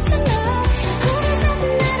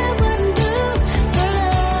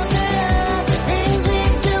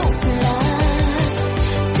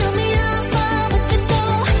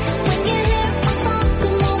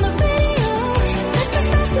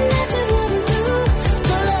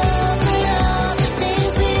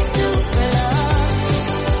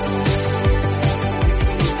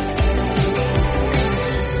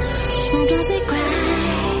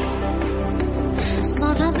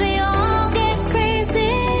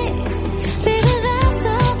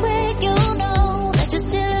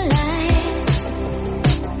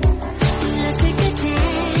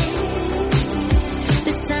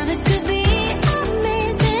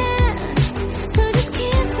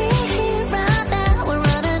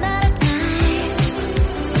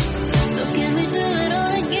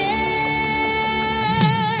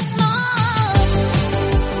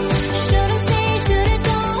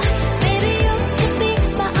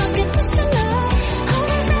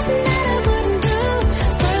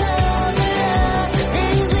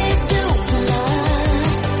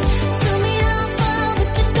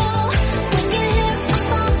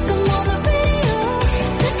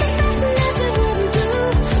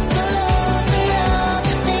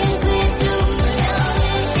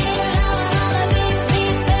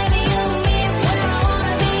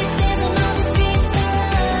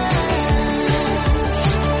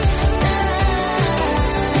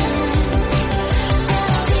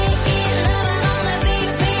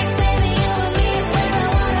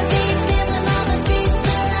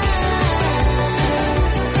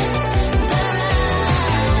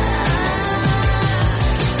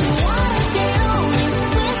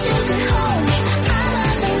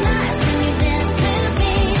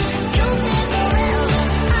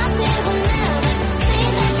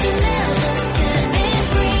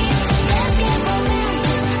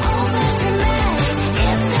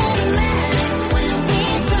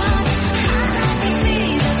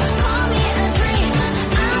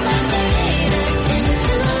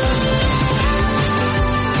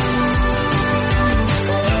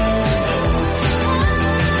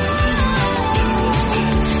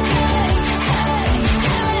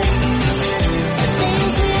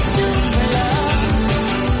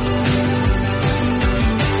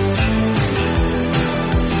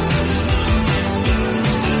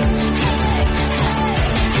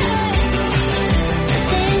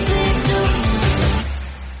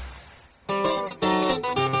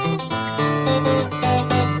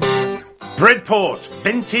Bridport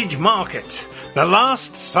Vintage Market, the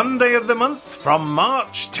last Sunday of the month from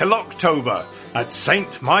March till October at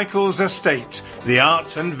St Michael's Estate, the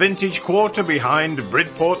art and vintage quarter behind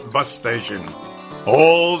Bridport Bus Station.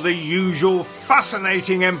 All the usual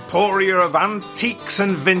fascinating emporia of antiques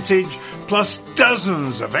and vintage, plus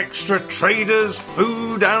dozens of extra traders,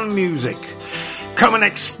 food and music. Come and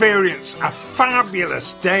experience a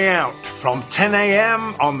fabulous day out from 10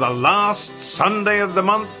 a.m. on the last Sunday of the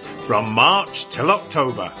month from March till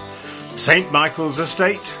October. St Michael's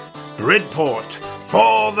Estate, Bridport,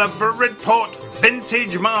 for the Bridport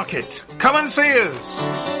Vintage Market. Come and see us.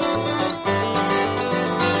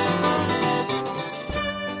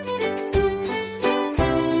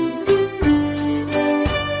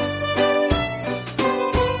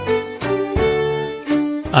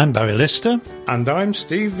 I'm Barry Lister. And I'm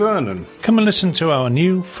Steve Vernon. Come and listen to our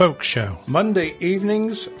new folk show. Monday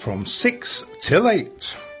evenings from 6 till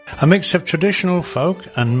 8. A mix of traditional folk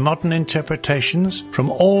and modern interpretations from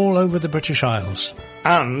all over the British Isles.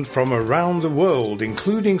 And from around the world,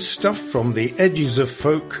 including stuff from the edges of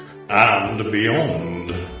folk and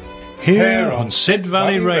beyond. Here on Sid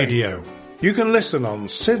Valley Radio. You can listen on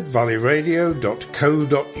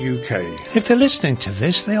sidvalleyradio.co.uk. If they're listening to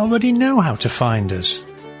this, they already know how to find us.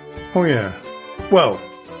 Oh yeah. Well,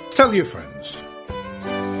 tell your friends.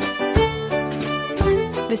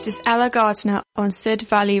 This is Ella Gardner on Sid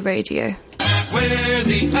Valley Radio. Where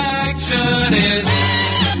the action is.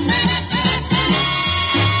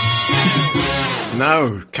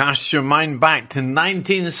 Now, cast your mind back to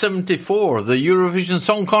 1974, the Eurovision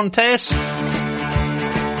Song Contest.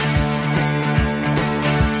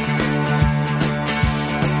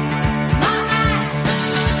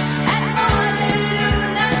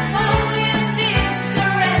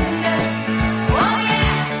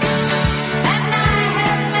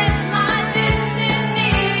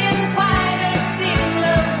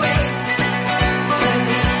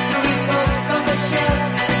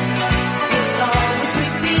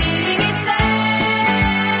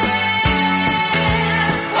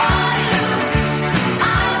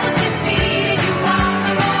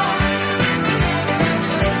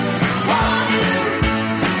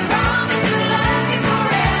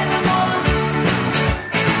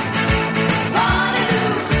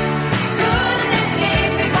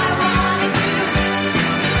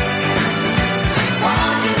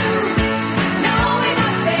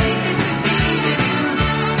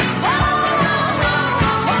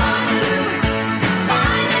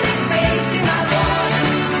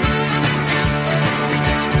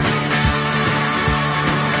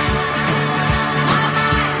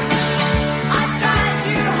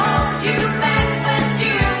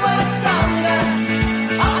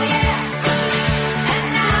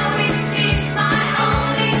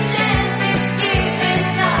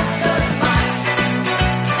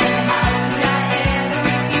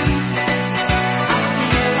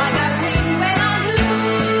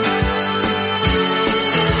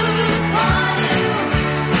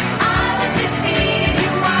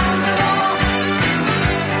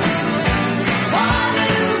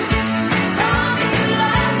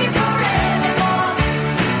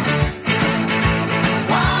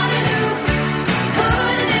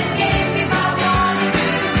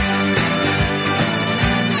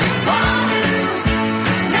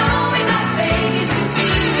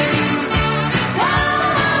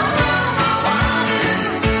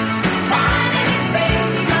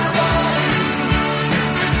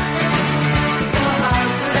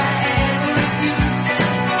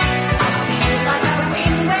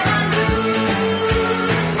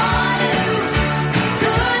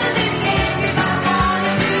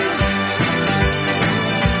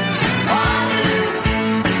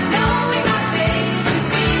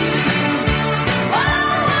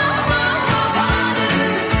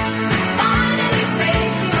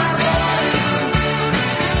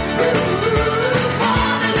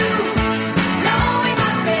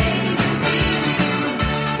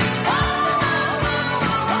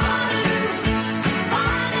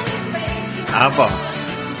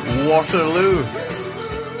 ABBA, Waterloo.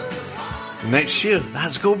 Next year,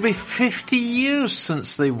 that's going to be 50 years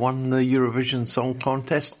since they won the Eurovision Song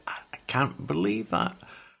Contest. I can't believe that.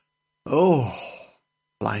 Oh,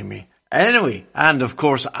 blimey. Anyway, and of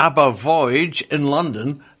course, ABBA Voyage in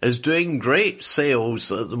London is doing great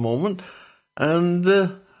sales at the moment,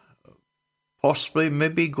 and possibly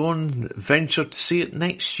maybe go and venture to see it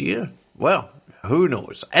next year. Well, who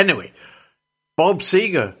knows? Anyway, Bob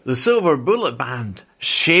Seger, the Silver Bullet Band,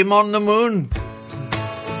 Shame on the Moon.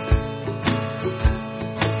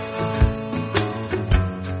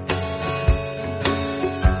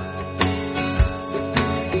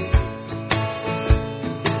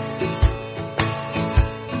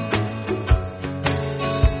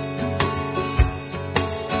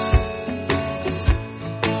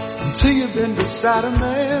 until you've been beside a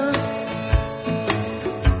man.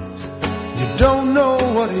 You don't know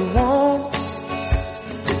what he wants.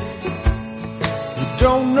 You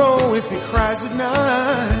don't know if he cries at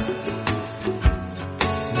night.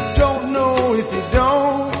 You don't know if he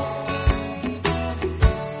don't.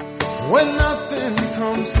 When nothing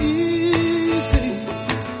becomes easy,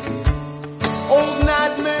 old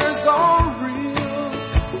nightmares are real.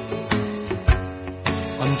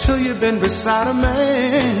 Until you've been beside a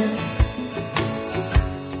man,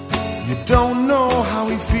 you don't know how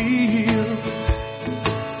he feels.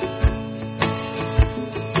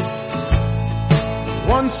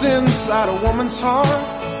 Once inside a woman's heart,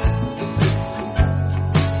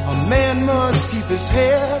 a man must keep his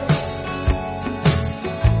head.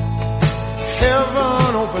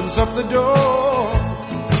 Heaven opens up the door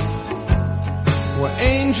where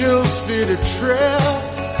angels fear to tread.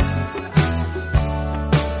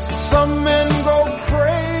 Some men go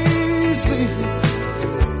crazy,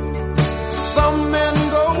 some men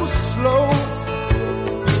go slow,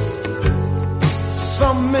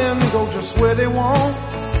 some men go just where they want,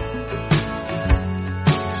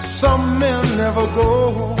 some men never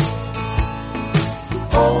go.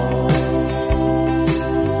 Oh,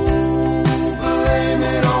 blame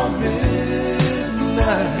it on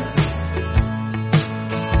midnight.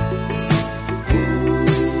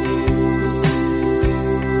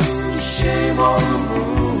 Shame on the moon.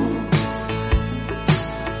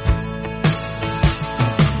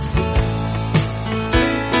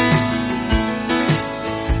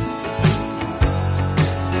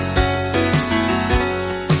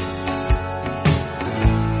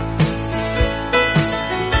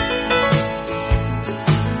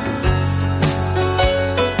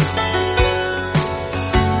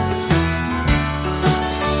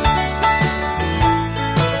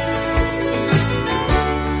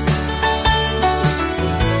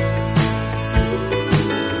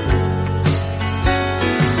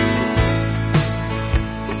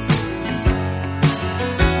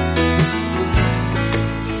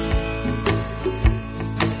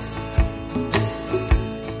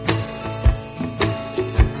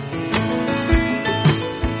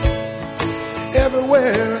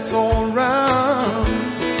 Everywhere it's all around,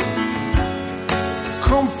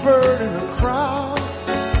 comfort in a crowd,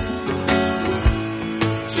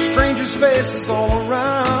 strangers' faces all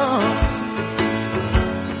around,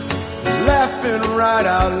 laughing right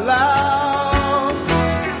out loud.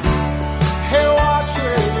 Hey, watch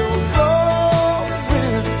where you're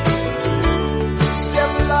going,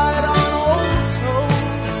 step light on old toes,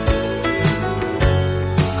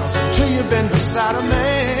 'cause until you've been beside a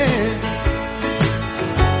man,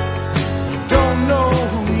 know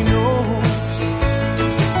who he knows.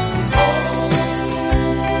 Oh,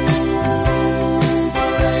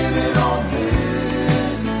 blame it on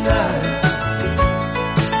midnight.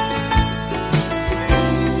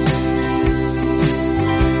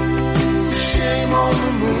 Shame on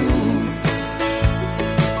the moon.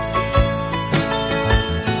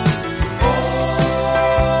 Oh,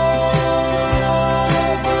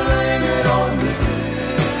 blame it on midnight.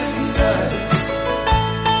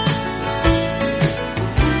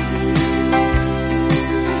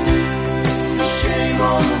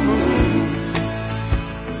 On the moon.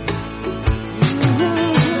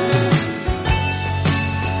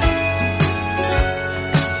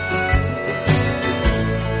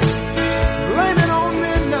 Blame it on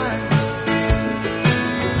midnight.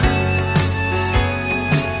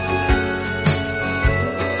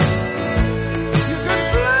 You can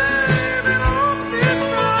blame it on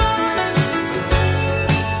midnight.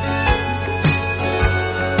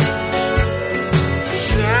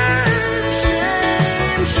 Shame,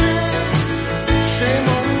 shame, shame. Shame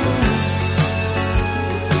on the moon.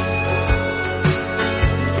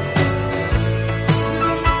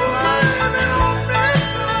 Blame it on midnight.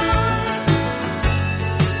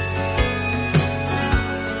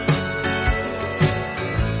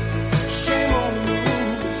 Shame on the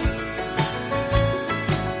moon.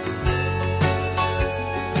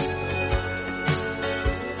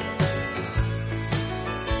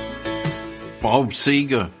 Bob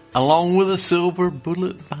Seger, along with a silver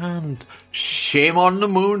bullet band. Shame on the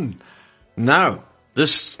moon. Now,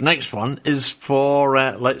 this next one is for,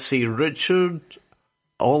 let's see, Richard,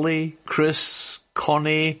 Ollie, Chris,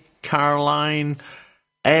 Connie, Caroline,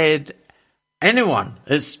 Ed, anyone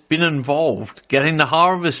that's been involved getting the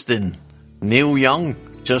harvest in. Neil Young,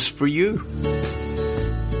 just for you.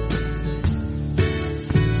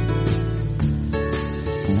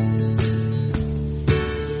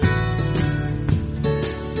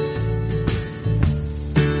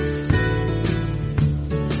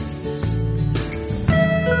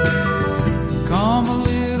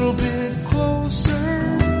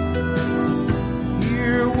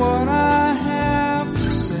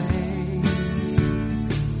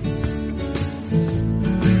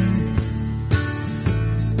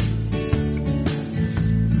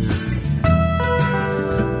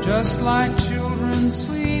 just like children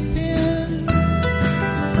sleeping,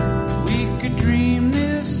 we could dream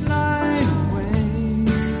this night away.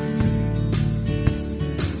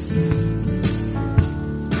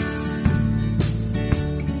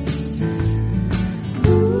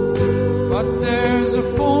 But there's a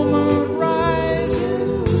full moon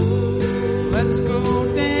rising, let's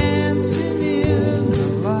go dancing in the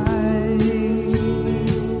light.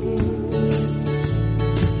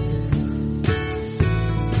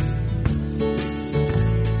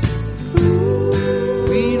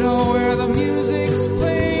 We know where the music's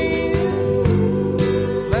playing,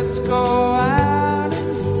 let's go out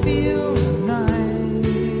and feel the night.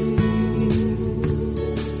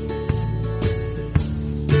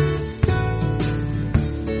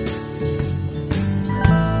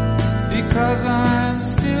 Because I'm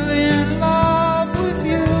still in love with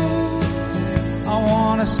you, I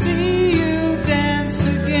wanna see you dance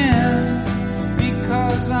again.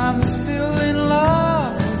 Because I'm still in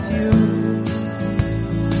love with you,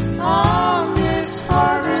 on this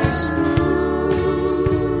harvest moon.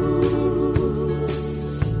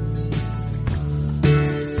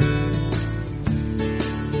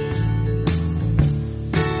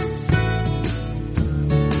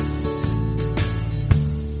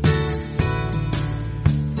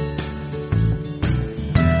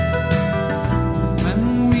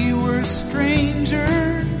 When we were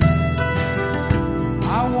strangers,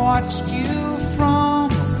 I watched you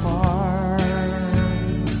from afar.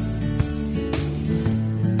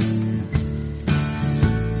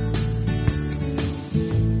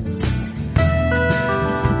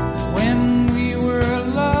 When we were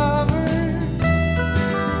lovers,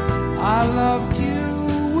 I loved you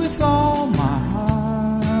with all my heart.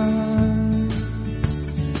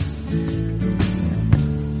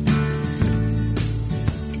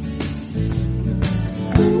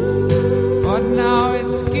 But now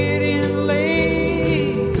it's getting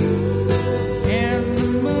late, and the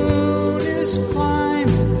moon is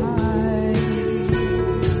climbing high.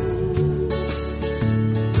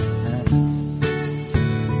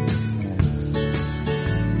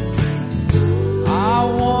 I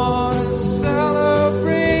want to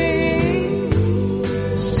celebrate,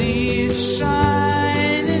 see it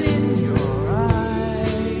shining in your eyes.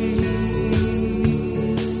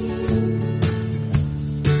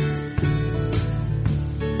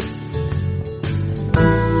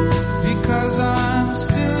 Because I'm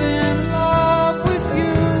still in love with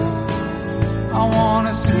you, I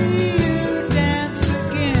wanna see you dance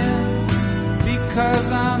again.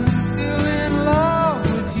 Because I'm still in love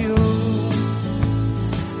with you,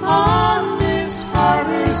 on this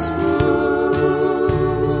harvest moon.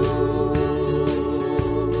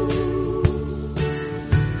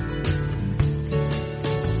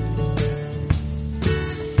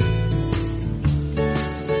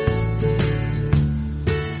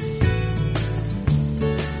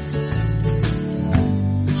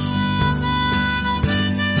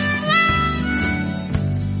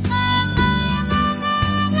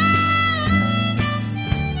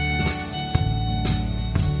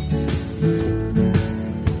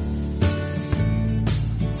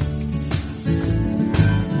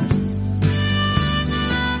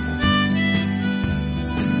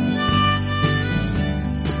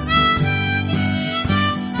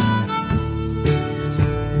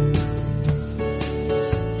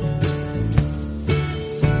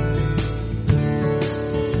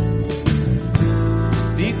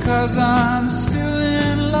 Because I'm still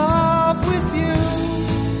in love with you,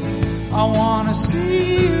 I wanna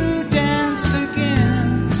see you dance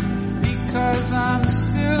again. Because I'm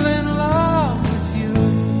still in love with you,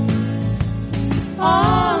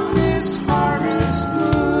 on this harvest moon.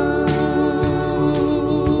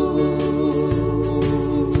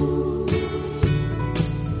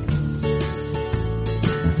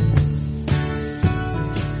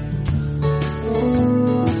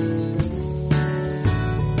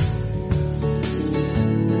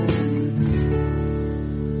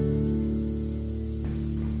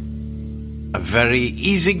 A very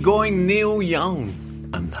easygoing Neil Young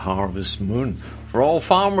and Harvest Moon for all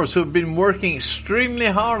farmers who have been working extremely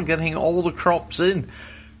hard getting all the crops in.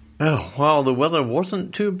 Oh, wow, the weather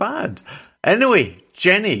wasn't too bad. Anyway,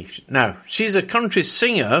 Jenny, now, she's a country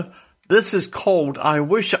singer. This is called I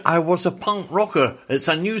Wish I Was a Punk Rocker. It's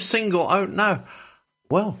a new single out now.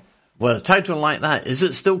 Well, a title like that, is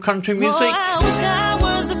it still country music? Oh, I wish I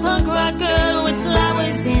was a punk rocker with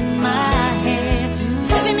flowers in my hair.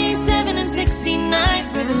 77 and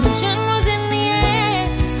 69, revolution was in the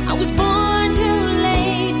air. I was born too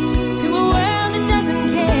late to a world that doesn't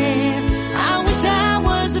care. I wish I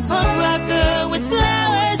was a punk rocker with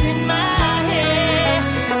flowers in my hair.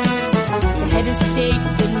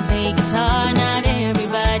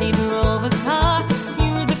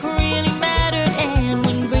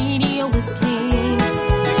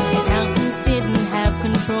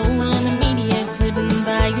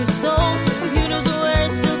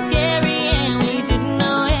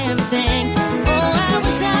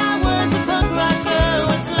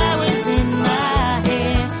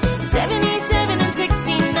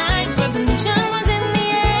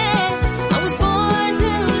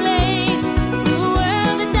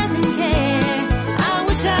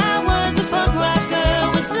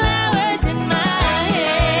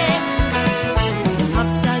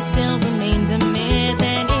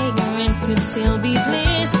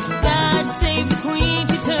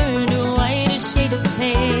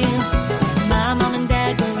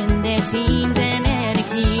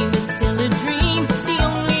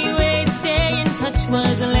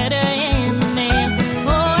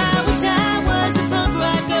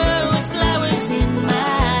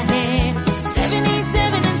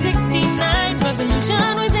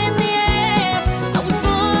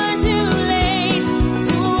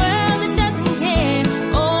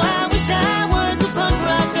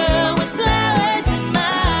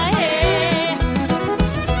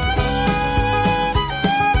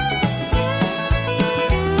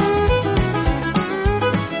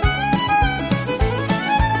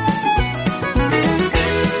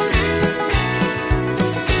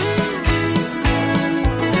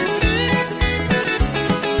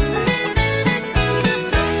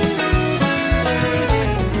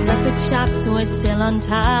 on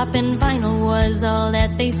top, and vinyl was all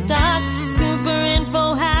that they stocked. Super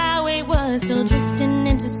Info Highway was still drifting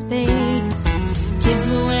into space. Kids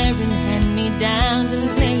were wearing hand-me-downs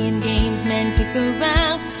and playing games, men kick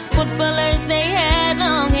around. Footballers, they had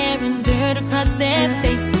long hair and dirt across their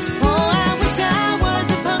face. Oh, I wish I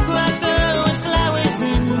was a punk rock girl with flowers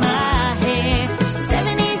in my hair.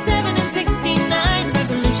 77 and 69,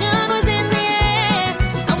 revolution was in the air.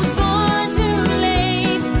 I was born too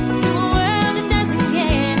late to a world that doesn't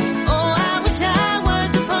care. Oh, I wish I was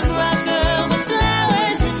a punk rock girl with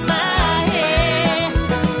flowers in my hair.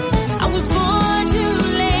 I was born too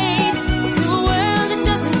late to a world that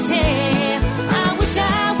doesn't care. I wish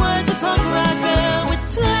I was a punk rock girl with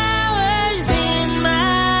flowers in my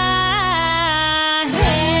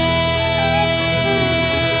hair.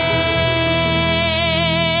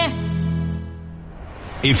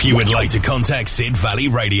 If you would like to contact Sid Valley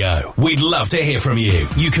Radio, we'd love to hear from you.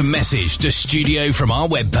 You can message the studio from our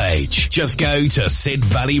webpage. Just go to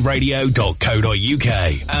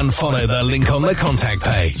sidvalleyradio.co.uk and follow the link on the contact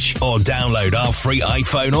page, or download our free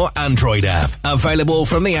iPhone or Android app, available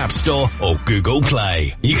from the App Store or Google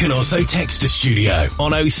Play. You can also text the studio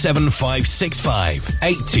on 07565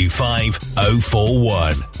 825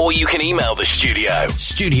 041, or you can email the studio at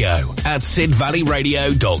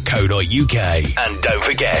sidvalleyradio.co.uk. And don't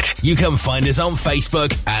forget, you can find us on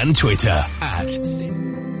Facebook and Twitter at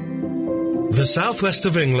The southwest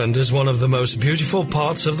of England is one of the most beautiful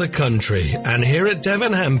parts of the country, and here at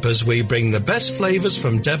Devon Hampers we bring the best flavours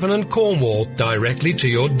from Devon and Cornwall directly to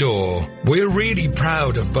your door. We're really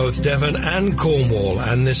proud of both Devon and Cornwall,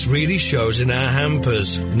 and this really shows in our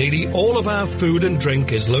hampers. Nearly all of our food and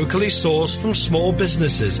drink is locally sourced from small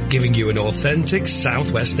businesses, giving you an authentic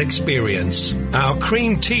southwest experience. Our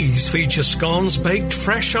cream teas feature scones baked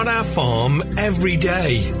fresh on our farm every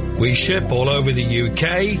day. We ship all over the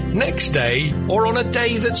UK, next day, or on a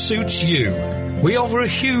day that suits you. We offer a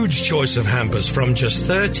huge choice of hampers from just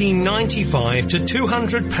 $13.95 to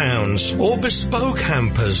 £200, or bespoke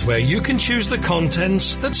hampers where you can choose the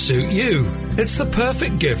contents that suit you. It's the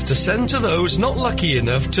perfect gift to send to those not lucky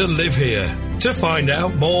enough to live here. To find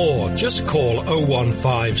out more, just call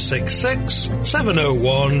 01566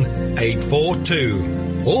 701 842.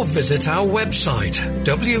 Or visit our website,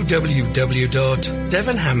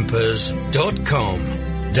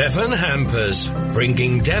 www.devonhampers.com. Devon Hampers,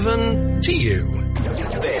 bringing Devon to you.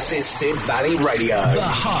 This is Sid Valley Radio, the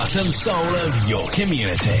heart and soul of your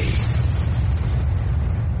community.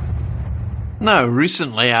 Now,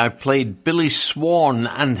 recently I played Billy Swan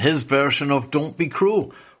and his version of Don't Be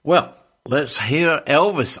Cruel. Well, let's hear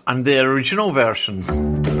Elvis and the original version.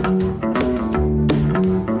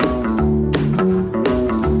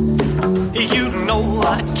 You know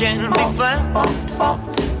I can be found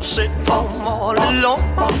sitting home all alone.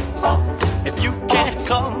 If you can't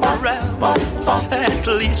come around, at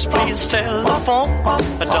least please telephone.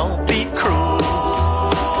 Don't be cruel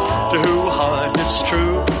to who heart is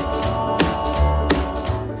true.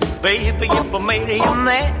 Baby, if I made you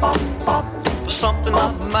mad for something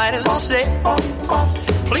I might have said,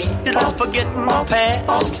 please let's forget my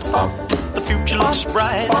past. The future looks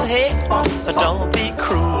bright ahead. Don't be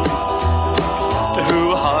cruel to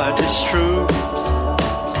who heart is true.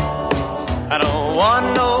 I don't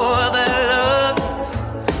want no other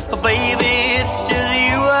love, baby, it's just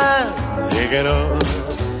you I'm thinking of.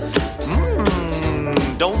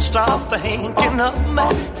 Don't stop thinking of me,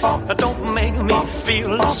 don't make me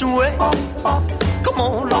feel this way. Come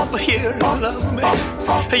on over here and love me,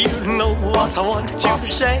 you know what I want you to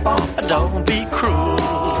say. Don't be cruel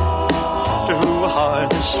to who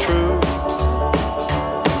heart is true.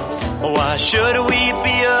 Why should we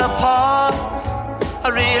be apart? I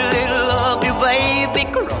really love you, baby,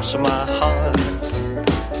 cross my heart.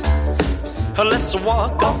 Let's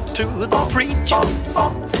walk up to the preacher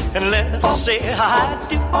and let's say I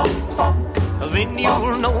do. Then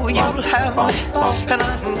you'll know you'll have me, and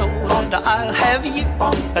I know that I'll have you.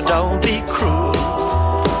 Don't be cruel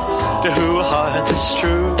to who heart is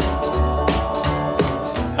true.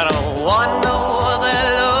 I don't want no other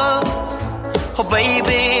love, oh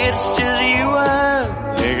baby, it's just you I'm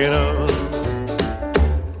thinking of.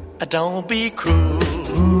 Don't be cruel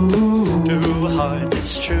to who heart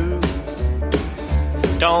is true.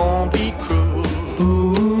 Don't be cruel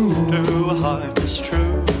to who heart is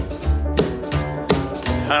true.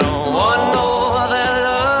 I don't want no other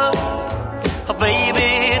love, oh baby,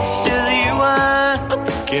 it's just you I'm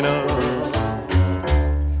thinking of.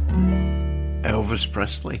 Elvis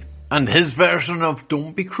Presley and his version of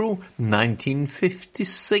Don't Be Cruel,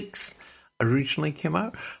 1956, originally came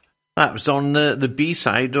out. That was on the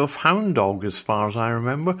B-side of Hound Dog, as far as I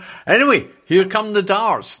remember. Anyway, here come the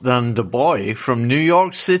Darts, and the boy from New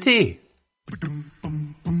York City.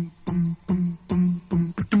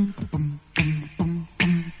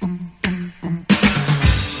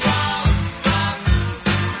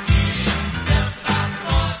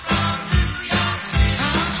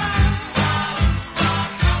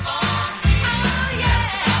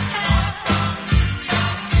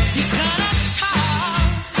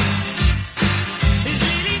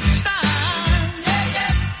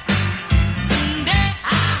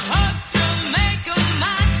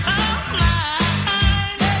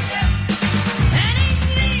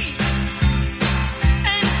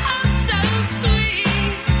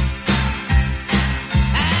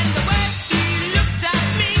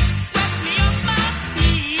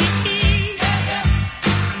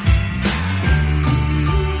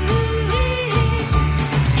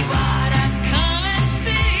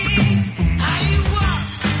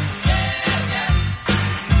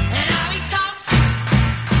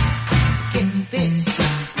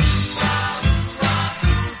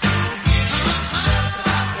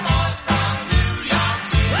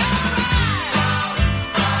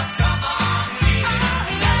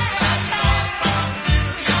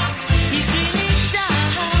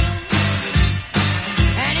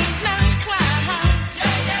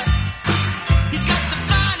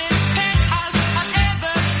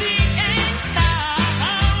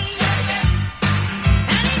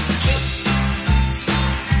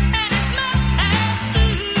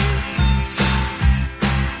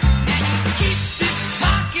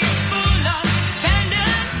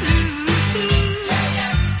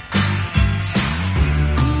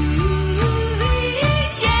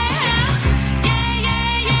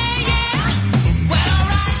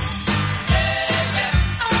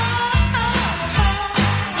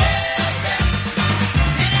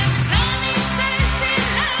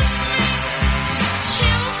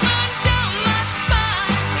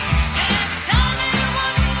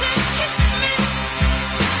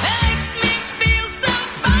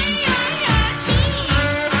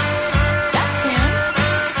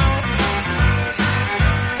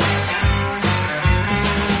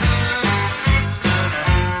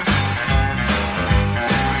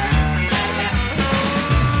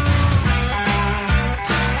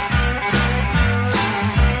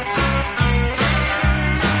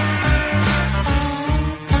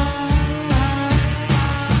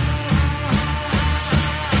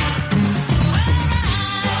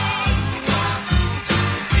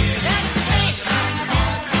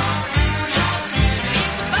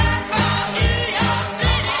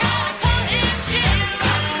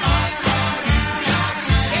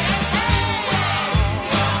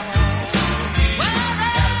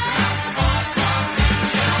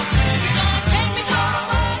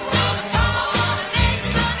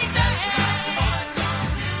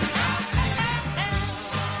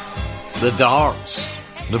 The Darts,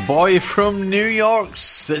 the boy from New York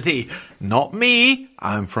City. Not me,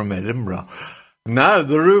 I'm from Edinburgh. Now,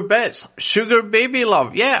 the Rubettes, Sugar Baby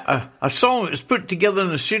Love. Yeah, a song that was put together in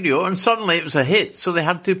the studio and suddenly it was a hit, so they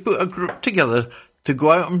had to put a group together to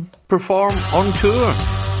go out and perform on tour.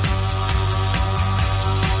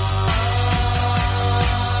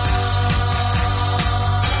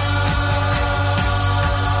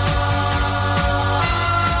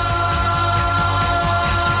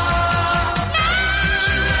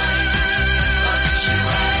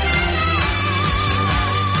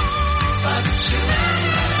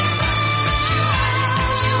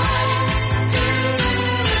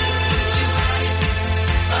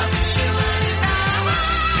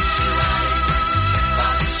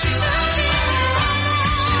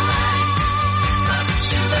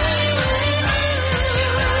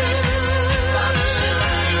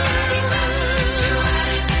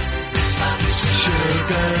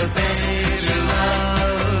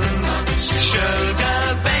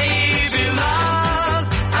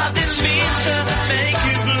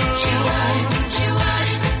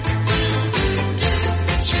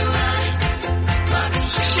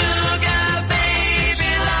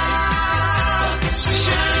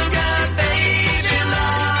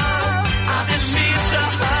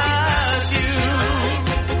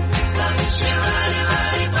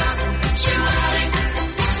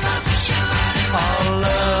 All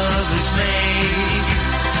love is made,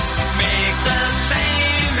 make the same.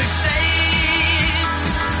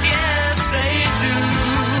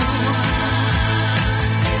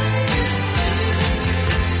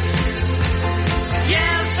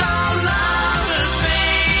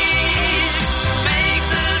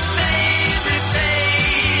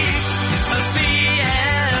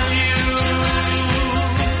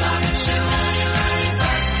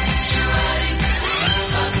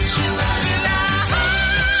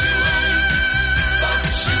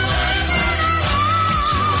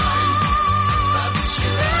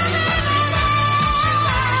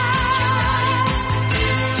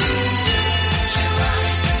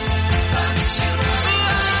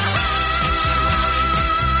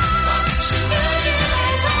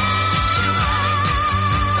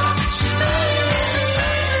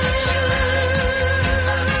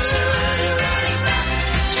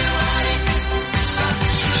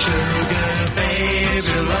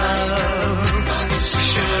 baby love,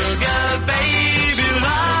 sugar baby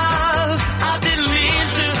love. I didn't mean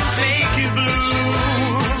to make you blue.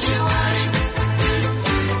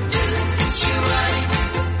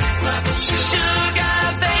 Sugar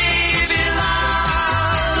baby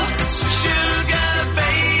love, sugar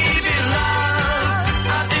baby love.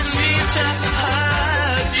 I didn't mean to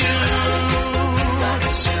hurt you.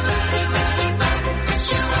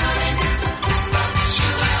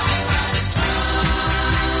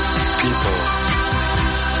 People,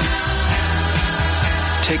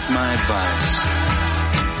 take my advice.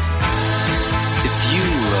 If you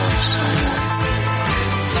love someone,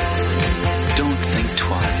 don't think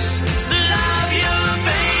twice. Love you,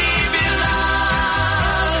 baby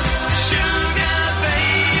love, sugar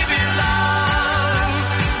baby love.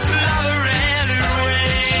 Love her anyway,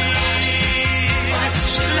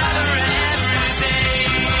 love her every day.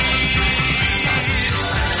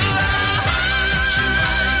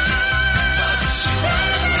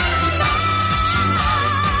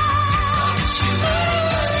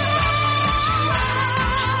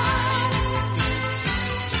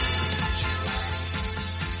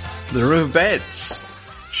 The Rubettes,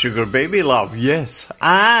 Sugar Baby Love, yes.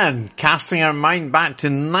 And casting our mind back to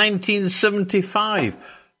 1975,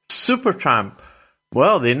 Supertramp.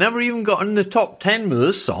 Well, they never even got in the top 10 with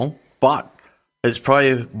this song, but it's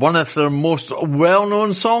probably one of their most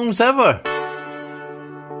well-known songs ever.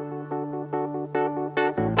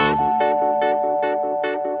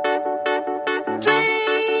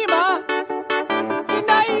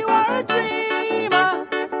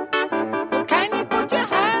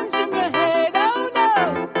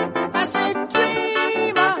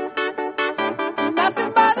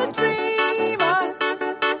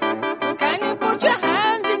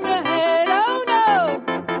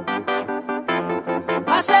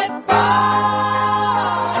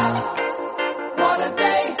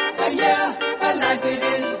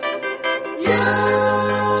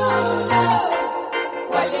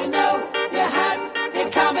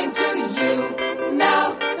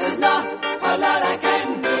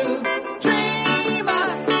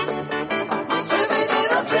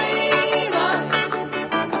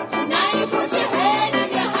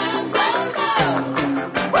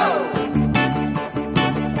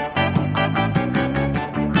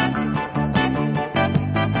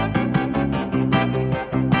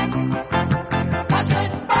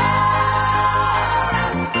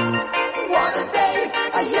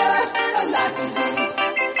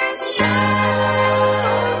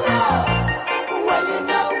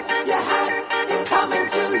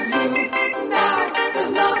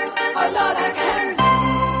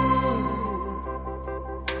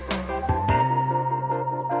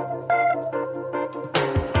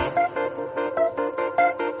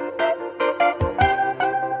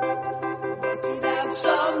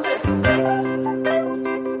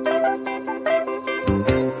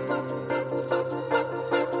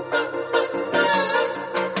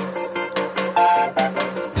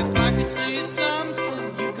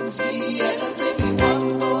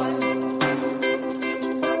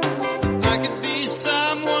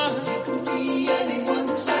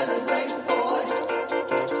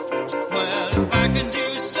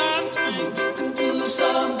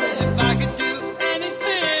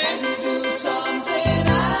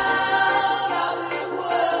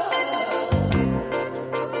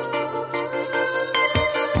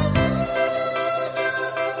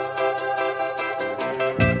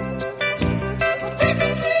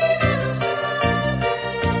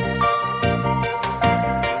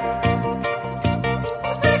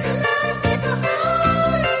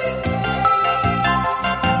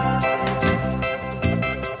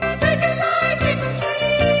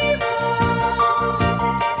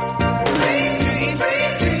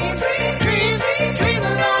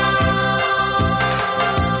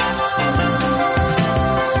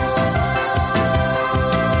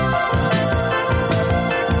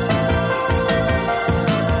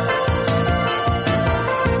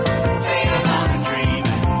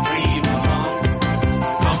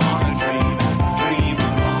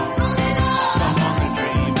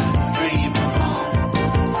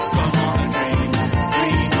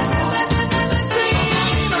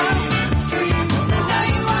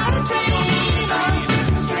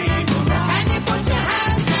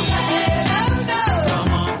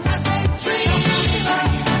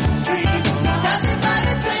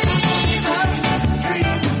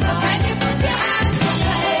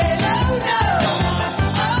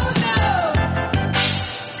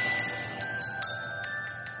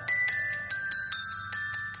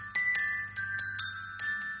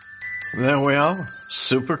 There we are,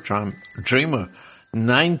 Supertramp, Dreamer.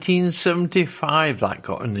 1975 that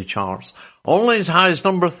got in the charts. Only as high as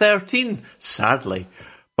number 13, sadly,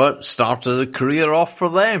 but started the career off for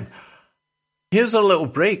them. Here's a little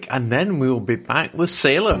break and then we'll be back with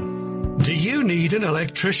Sailor. Do you need an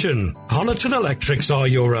electrician? Honiton Electrics are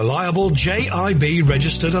your reliable JIB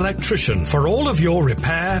registered electrician for all of your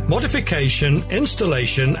repair, modification,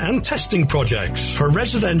 installation and testing projects for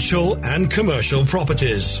residential and commercial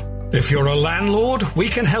properties. If you're a landlord, we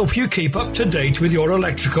can help you keep up to date with your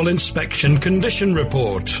electrical inspection condition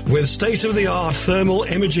report. With state-of-the-art thermal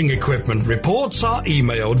imaging equipment, reports are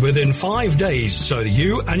emailed within 5 days so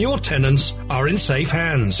you and your tenants are in safe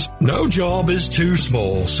hands. No job is too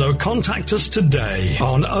small, so contact us today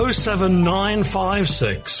on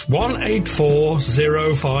 07956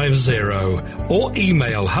 184050 or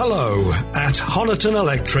email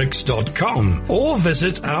hello@honitonelectrics.com or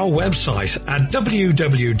visit our website at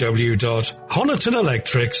www.honitonelectrics.com.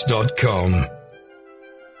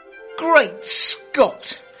 Great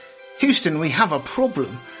Scott! Houston, we have a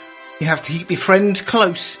problem. You have to keep your friends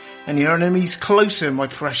close and your enemies closer, my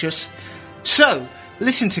precious. So,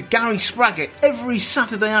 listen to Gary Spraggett every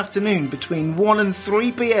Saturday afternoon between 1 and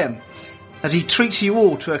 3 p.m. as he treats you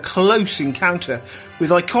all to a close encounter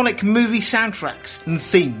with iconic movie soundtracks and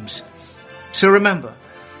themes. So remember,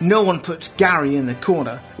 no one puts Gary in the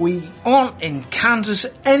corner. We aren't in Kansas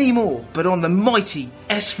anymore, but on the mighty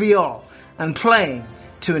SVR and playing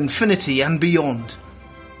to infinity and beyond.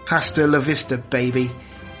 Hasta la vista, baby.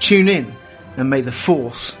 Tune in and may the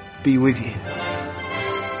force be with you.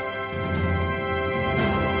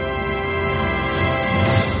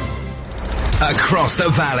 Across the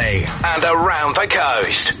valley and around the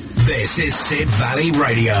coast, this is Sid Valley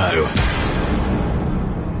Radio.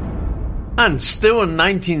 And still in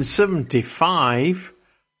 1975,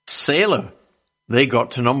 Sailor. They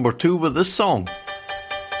got to number 2 with this song.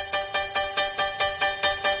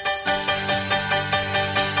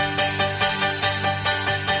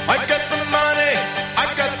 I got the money,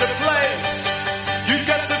 I got the place. You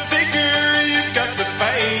got the figure, you got the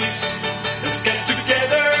face. Let's get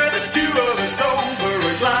together, the two of us, over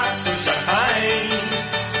a glass of champagne.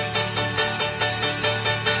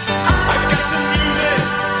 I got the music,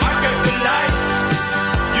 I got the lights.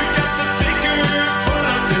 You got the figure, pull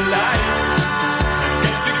up the lights. Let's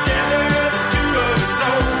get together, the two of us,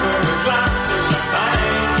 over a glass of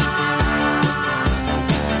champagne.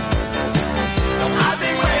 I've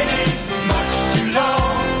been waiting much too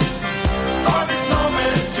long for this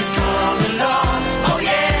moment to come along. Oh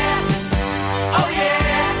yeah, oh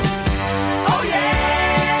yeah, oh yeah.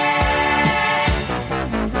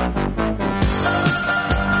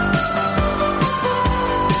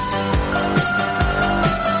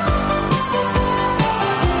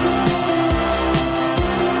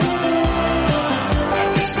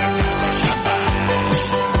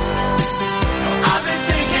 I've been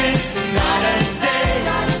thinking night and day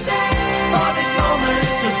for this moment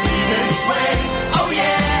to be this way. Oh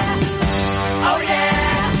yeah, oh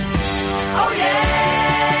yeah, oh yeah.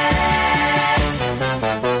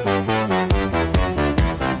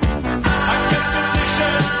 I got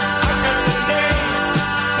position, I got the name.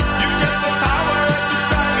 You got the power to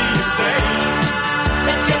drive me insane.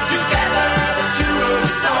 Let's get together, the two of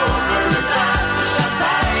us, over a glass of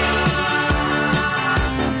champagne.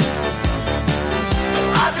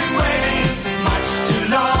 I've been waiting much too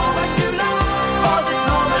long for this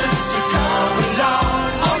moment to come along.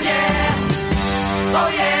 Oh yeah, oh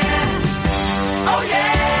yeah, oh yeah.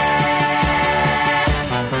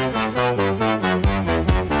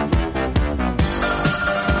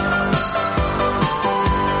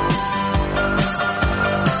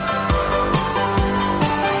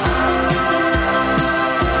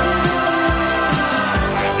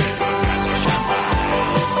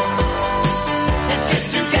 Let's get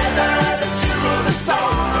together, the two of us,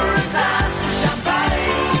 over a glass of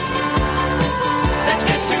champagne. Let's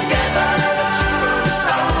get together, the two of us,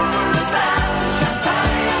 over a glass of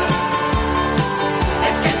champagne.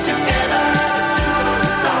 Let's get together, the two of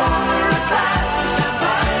us, over a glass of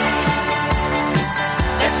champagne.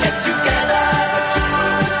 Let's get together, the two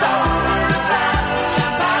of us, over a glass of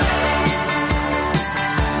champagne.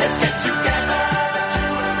 Let's get together, the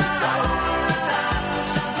two of us, over a glass of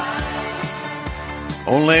champagne.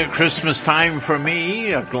 Only at Christmas time for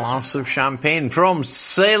me, a glass of champagne from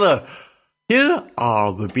Sailor. Here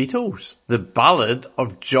are the Beatles, the ballad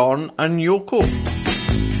of John and Yoko.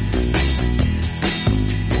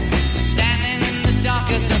 Standing in the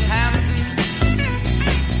dockets of Hampton,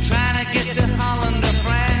 trying to get to Holland or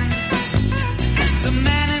France. The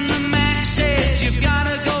man in the Mac said, you've got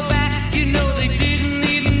to go back. You know they didn't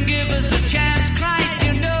even give us a chance. Christ,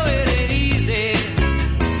 you know it ain't easy.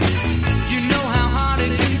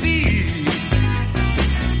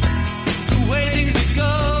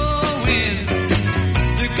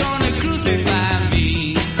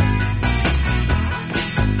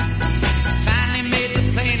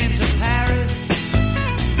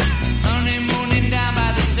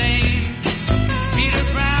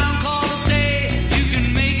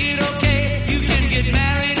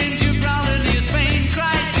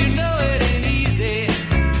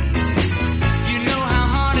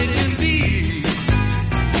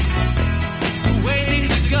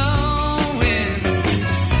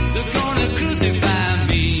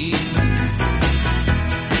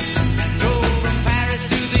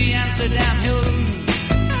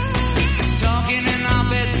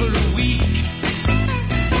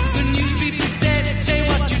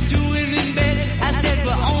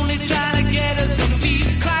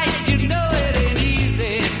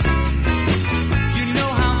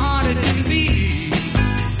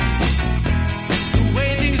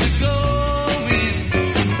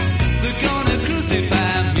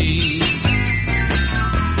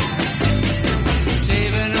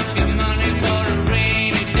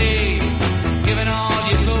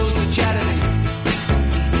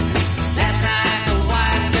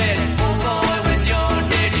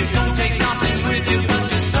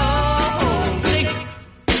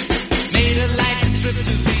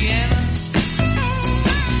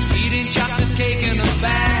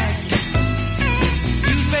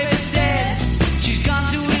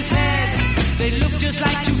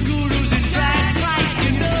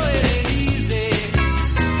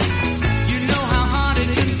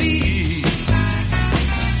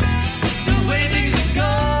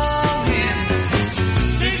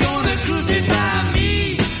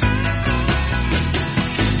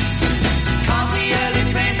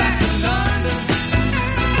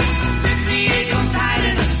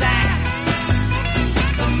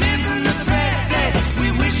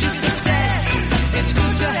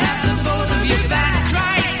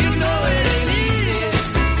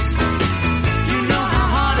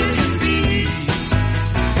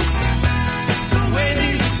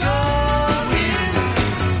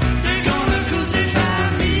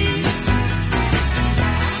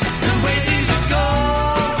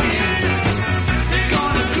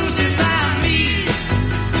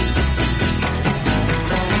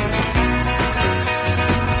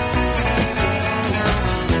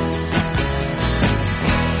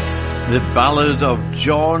 The Ballad of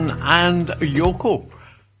John and Yoko.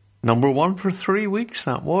 Number 1 for 3 weeks,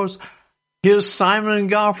 that was. Here's Simon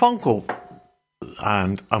and Garfunkel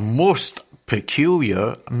and A Most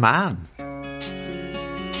Peculiar Man.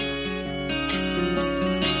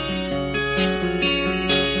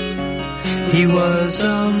 He was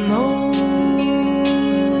a most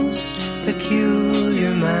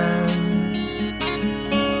peculiar man.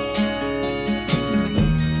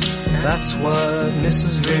 That's what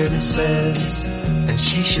Mrs. Reardon says, and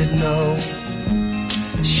she should know.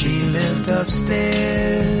 She lived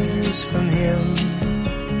upstairs from him.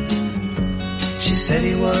 She said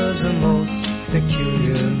he was a most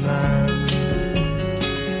peculiar man.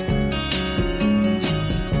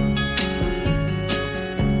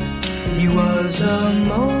 He was a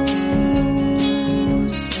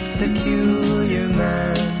most peculiar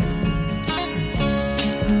man.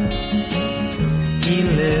 He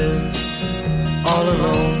lived all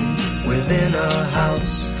alone within a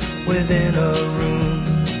house, within a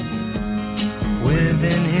room,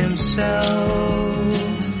 within himself.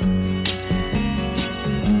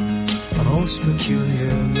 A most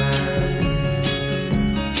peculiar man.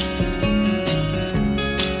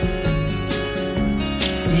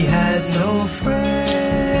 He had no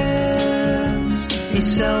friends, he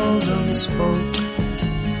seldom spoke,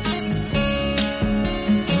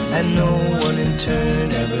 and no one in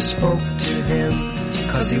turn ever spoke to him,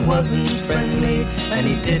 'cause he wasn't friendly and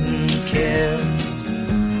he didn't care,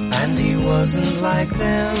 and he wasn't like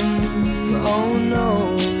them. Oh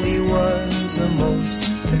no, he was a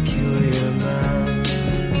most peculiar man.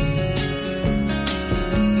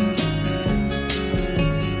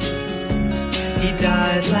 He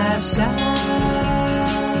died last Saturday.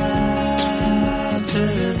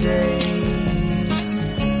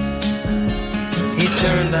 He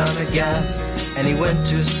turned on the gas and he went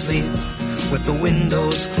to sleep with the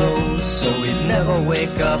windows closed, so he'd never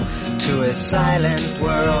wake up to his silent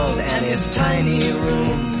world and his tiny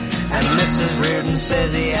room. And Mrs. Reardon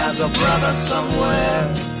says he has a brother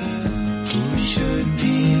somewhere who should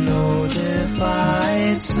be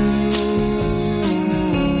notified soon.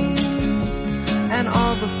 And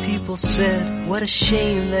all the people said, what a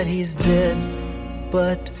shame that he's dead.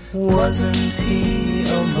 But wasn't he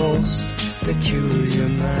a most peculiar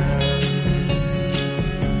man?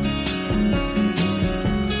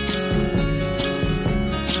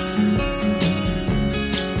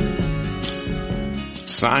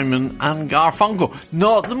 Simon and Garfunkel.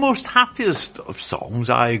 Not the most happiest of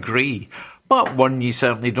songs, I agree, but one you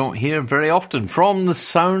certainly don't hear very often from the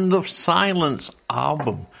Sound of Silence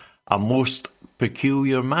album, A Most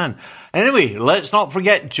Peculiar Man. Anyway, let's not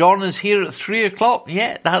forget John is here at 3 o'clock.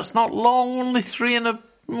 Yeah, that's not long, only three and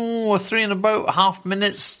about half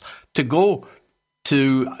minutes to go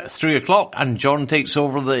to 3 o'clock, and John takes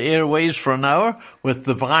over the airwaves for an hour with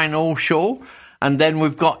the Vinyl Show. And then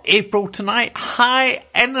we've got April tonight, High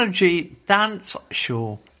Energy Dance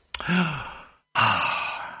Show.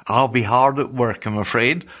 I'll be hard at work, I'm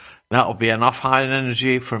afraid. That'll be enough high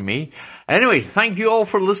energy for me. Anyway, thank you all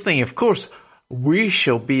for listening. Of course, we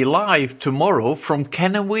shall be live tomorrow from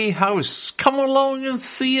Kennaway House. Come along and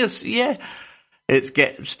see us, yeah. It's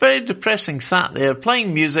very depressing, sat there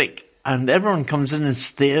playing music, and everyone comes in and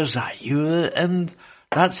stares at you, and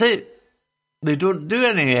that's it. They don't do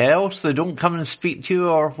anything else. They don't come and speak to you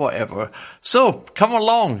or whatever. So, come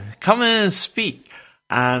along. Come in and speak.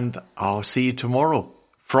 And I'll see you tomorrow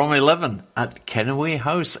from 11 at Kennaway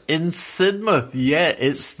House in Sidmouth. Yeah,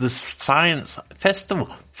 it's the Science Festival,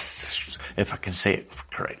 if I can say it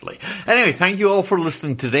correctly. Anyway, thank you all for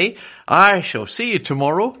listening today. I shall see you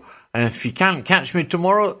tomorrow. And if you can't catch me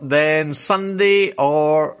tomorrow, then Sunday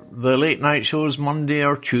or the late night shows Monday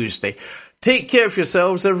or Tuesday. Take care of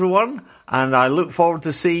yourselves, everyone. And I look forward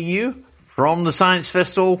to seeing you from the Science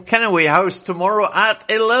Festival, Kennaway House, tomorrow at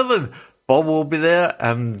 11. Bob will be there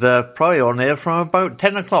and probably on air from about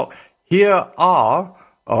 10 o'clock. Here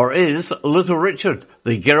is Little Richard.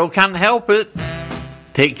 The girl can't help it.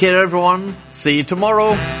 Take care, everyone. See you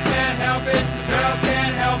tomorrow. Can't help it, the girl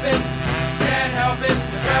can't help it. Can't help it,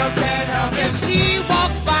 the girl can't help it. If she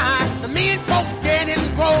walks by, the mean folks getting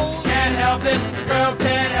gross. Can't help it, the girl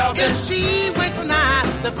can't help it. If she went tonight,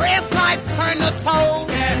 the bread slice turn to toast.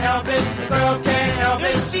 Can't help it, the girl can't help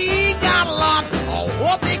it. If she got a lot of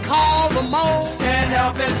what they call the mold. Can't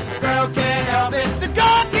help it, the girl can't help it. The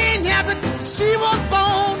girl can't help it, she was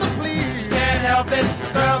born to please. Can't help it,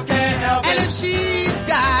 the girl can't help it. And if she's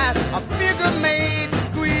got a figure made to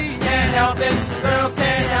squeeze. Can't help it, the girl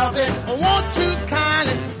can't help it. Won't you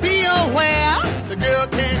kindly be aware, the girl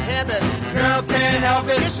can't help it. Girl can't help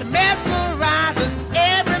it. If she mesmerizes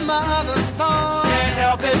every mother's son. Can't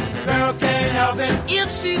help it, the girl help it.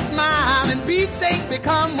 If she smile and beefsteak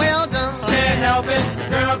become well done. Can't help it, the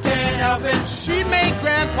girl can't help it. She make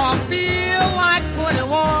grandpa feel like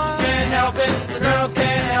 21. Can't help it, the girl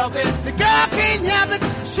can't help it. The girl can't help it,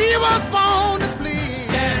 she was born to please.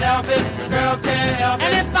 Can't help it, the girl can't help it.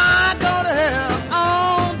 And if I go to hell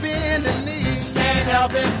on bending knees. Can't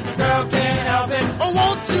help it, the girl can't help it. Oh,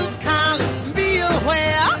 won't you kindly be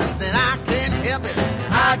aware that I can't help it?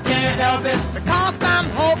 I can't help it. Because I'm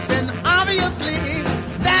hoping, obviously,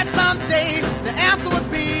 that someday the answer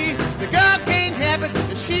would be the girl can't help it,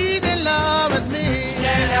 that she's in love with me.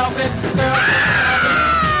 Can't help it, the girl can't help it.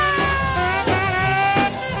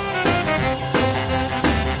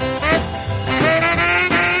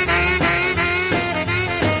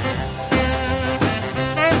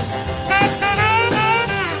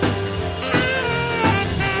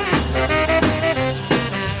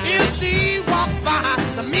 If she walks by,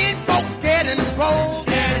 the men folks getting rolled.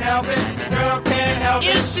 Can't help it, the girl can't help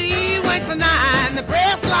it. If she winks an eye and the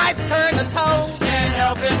brass lights turn to toes. Can't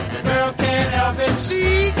help it, the girl can't help it.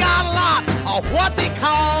 She got a lot of what they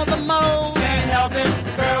call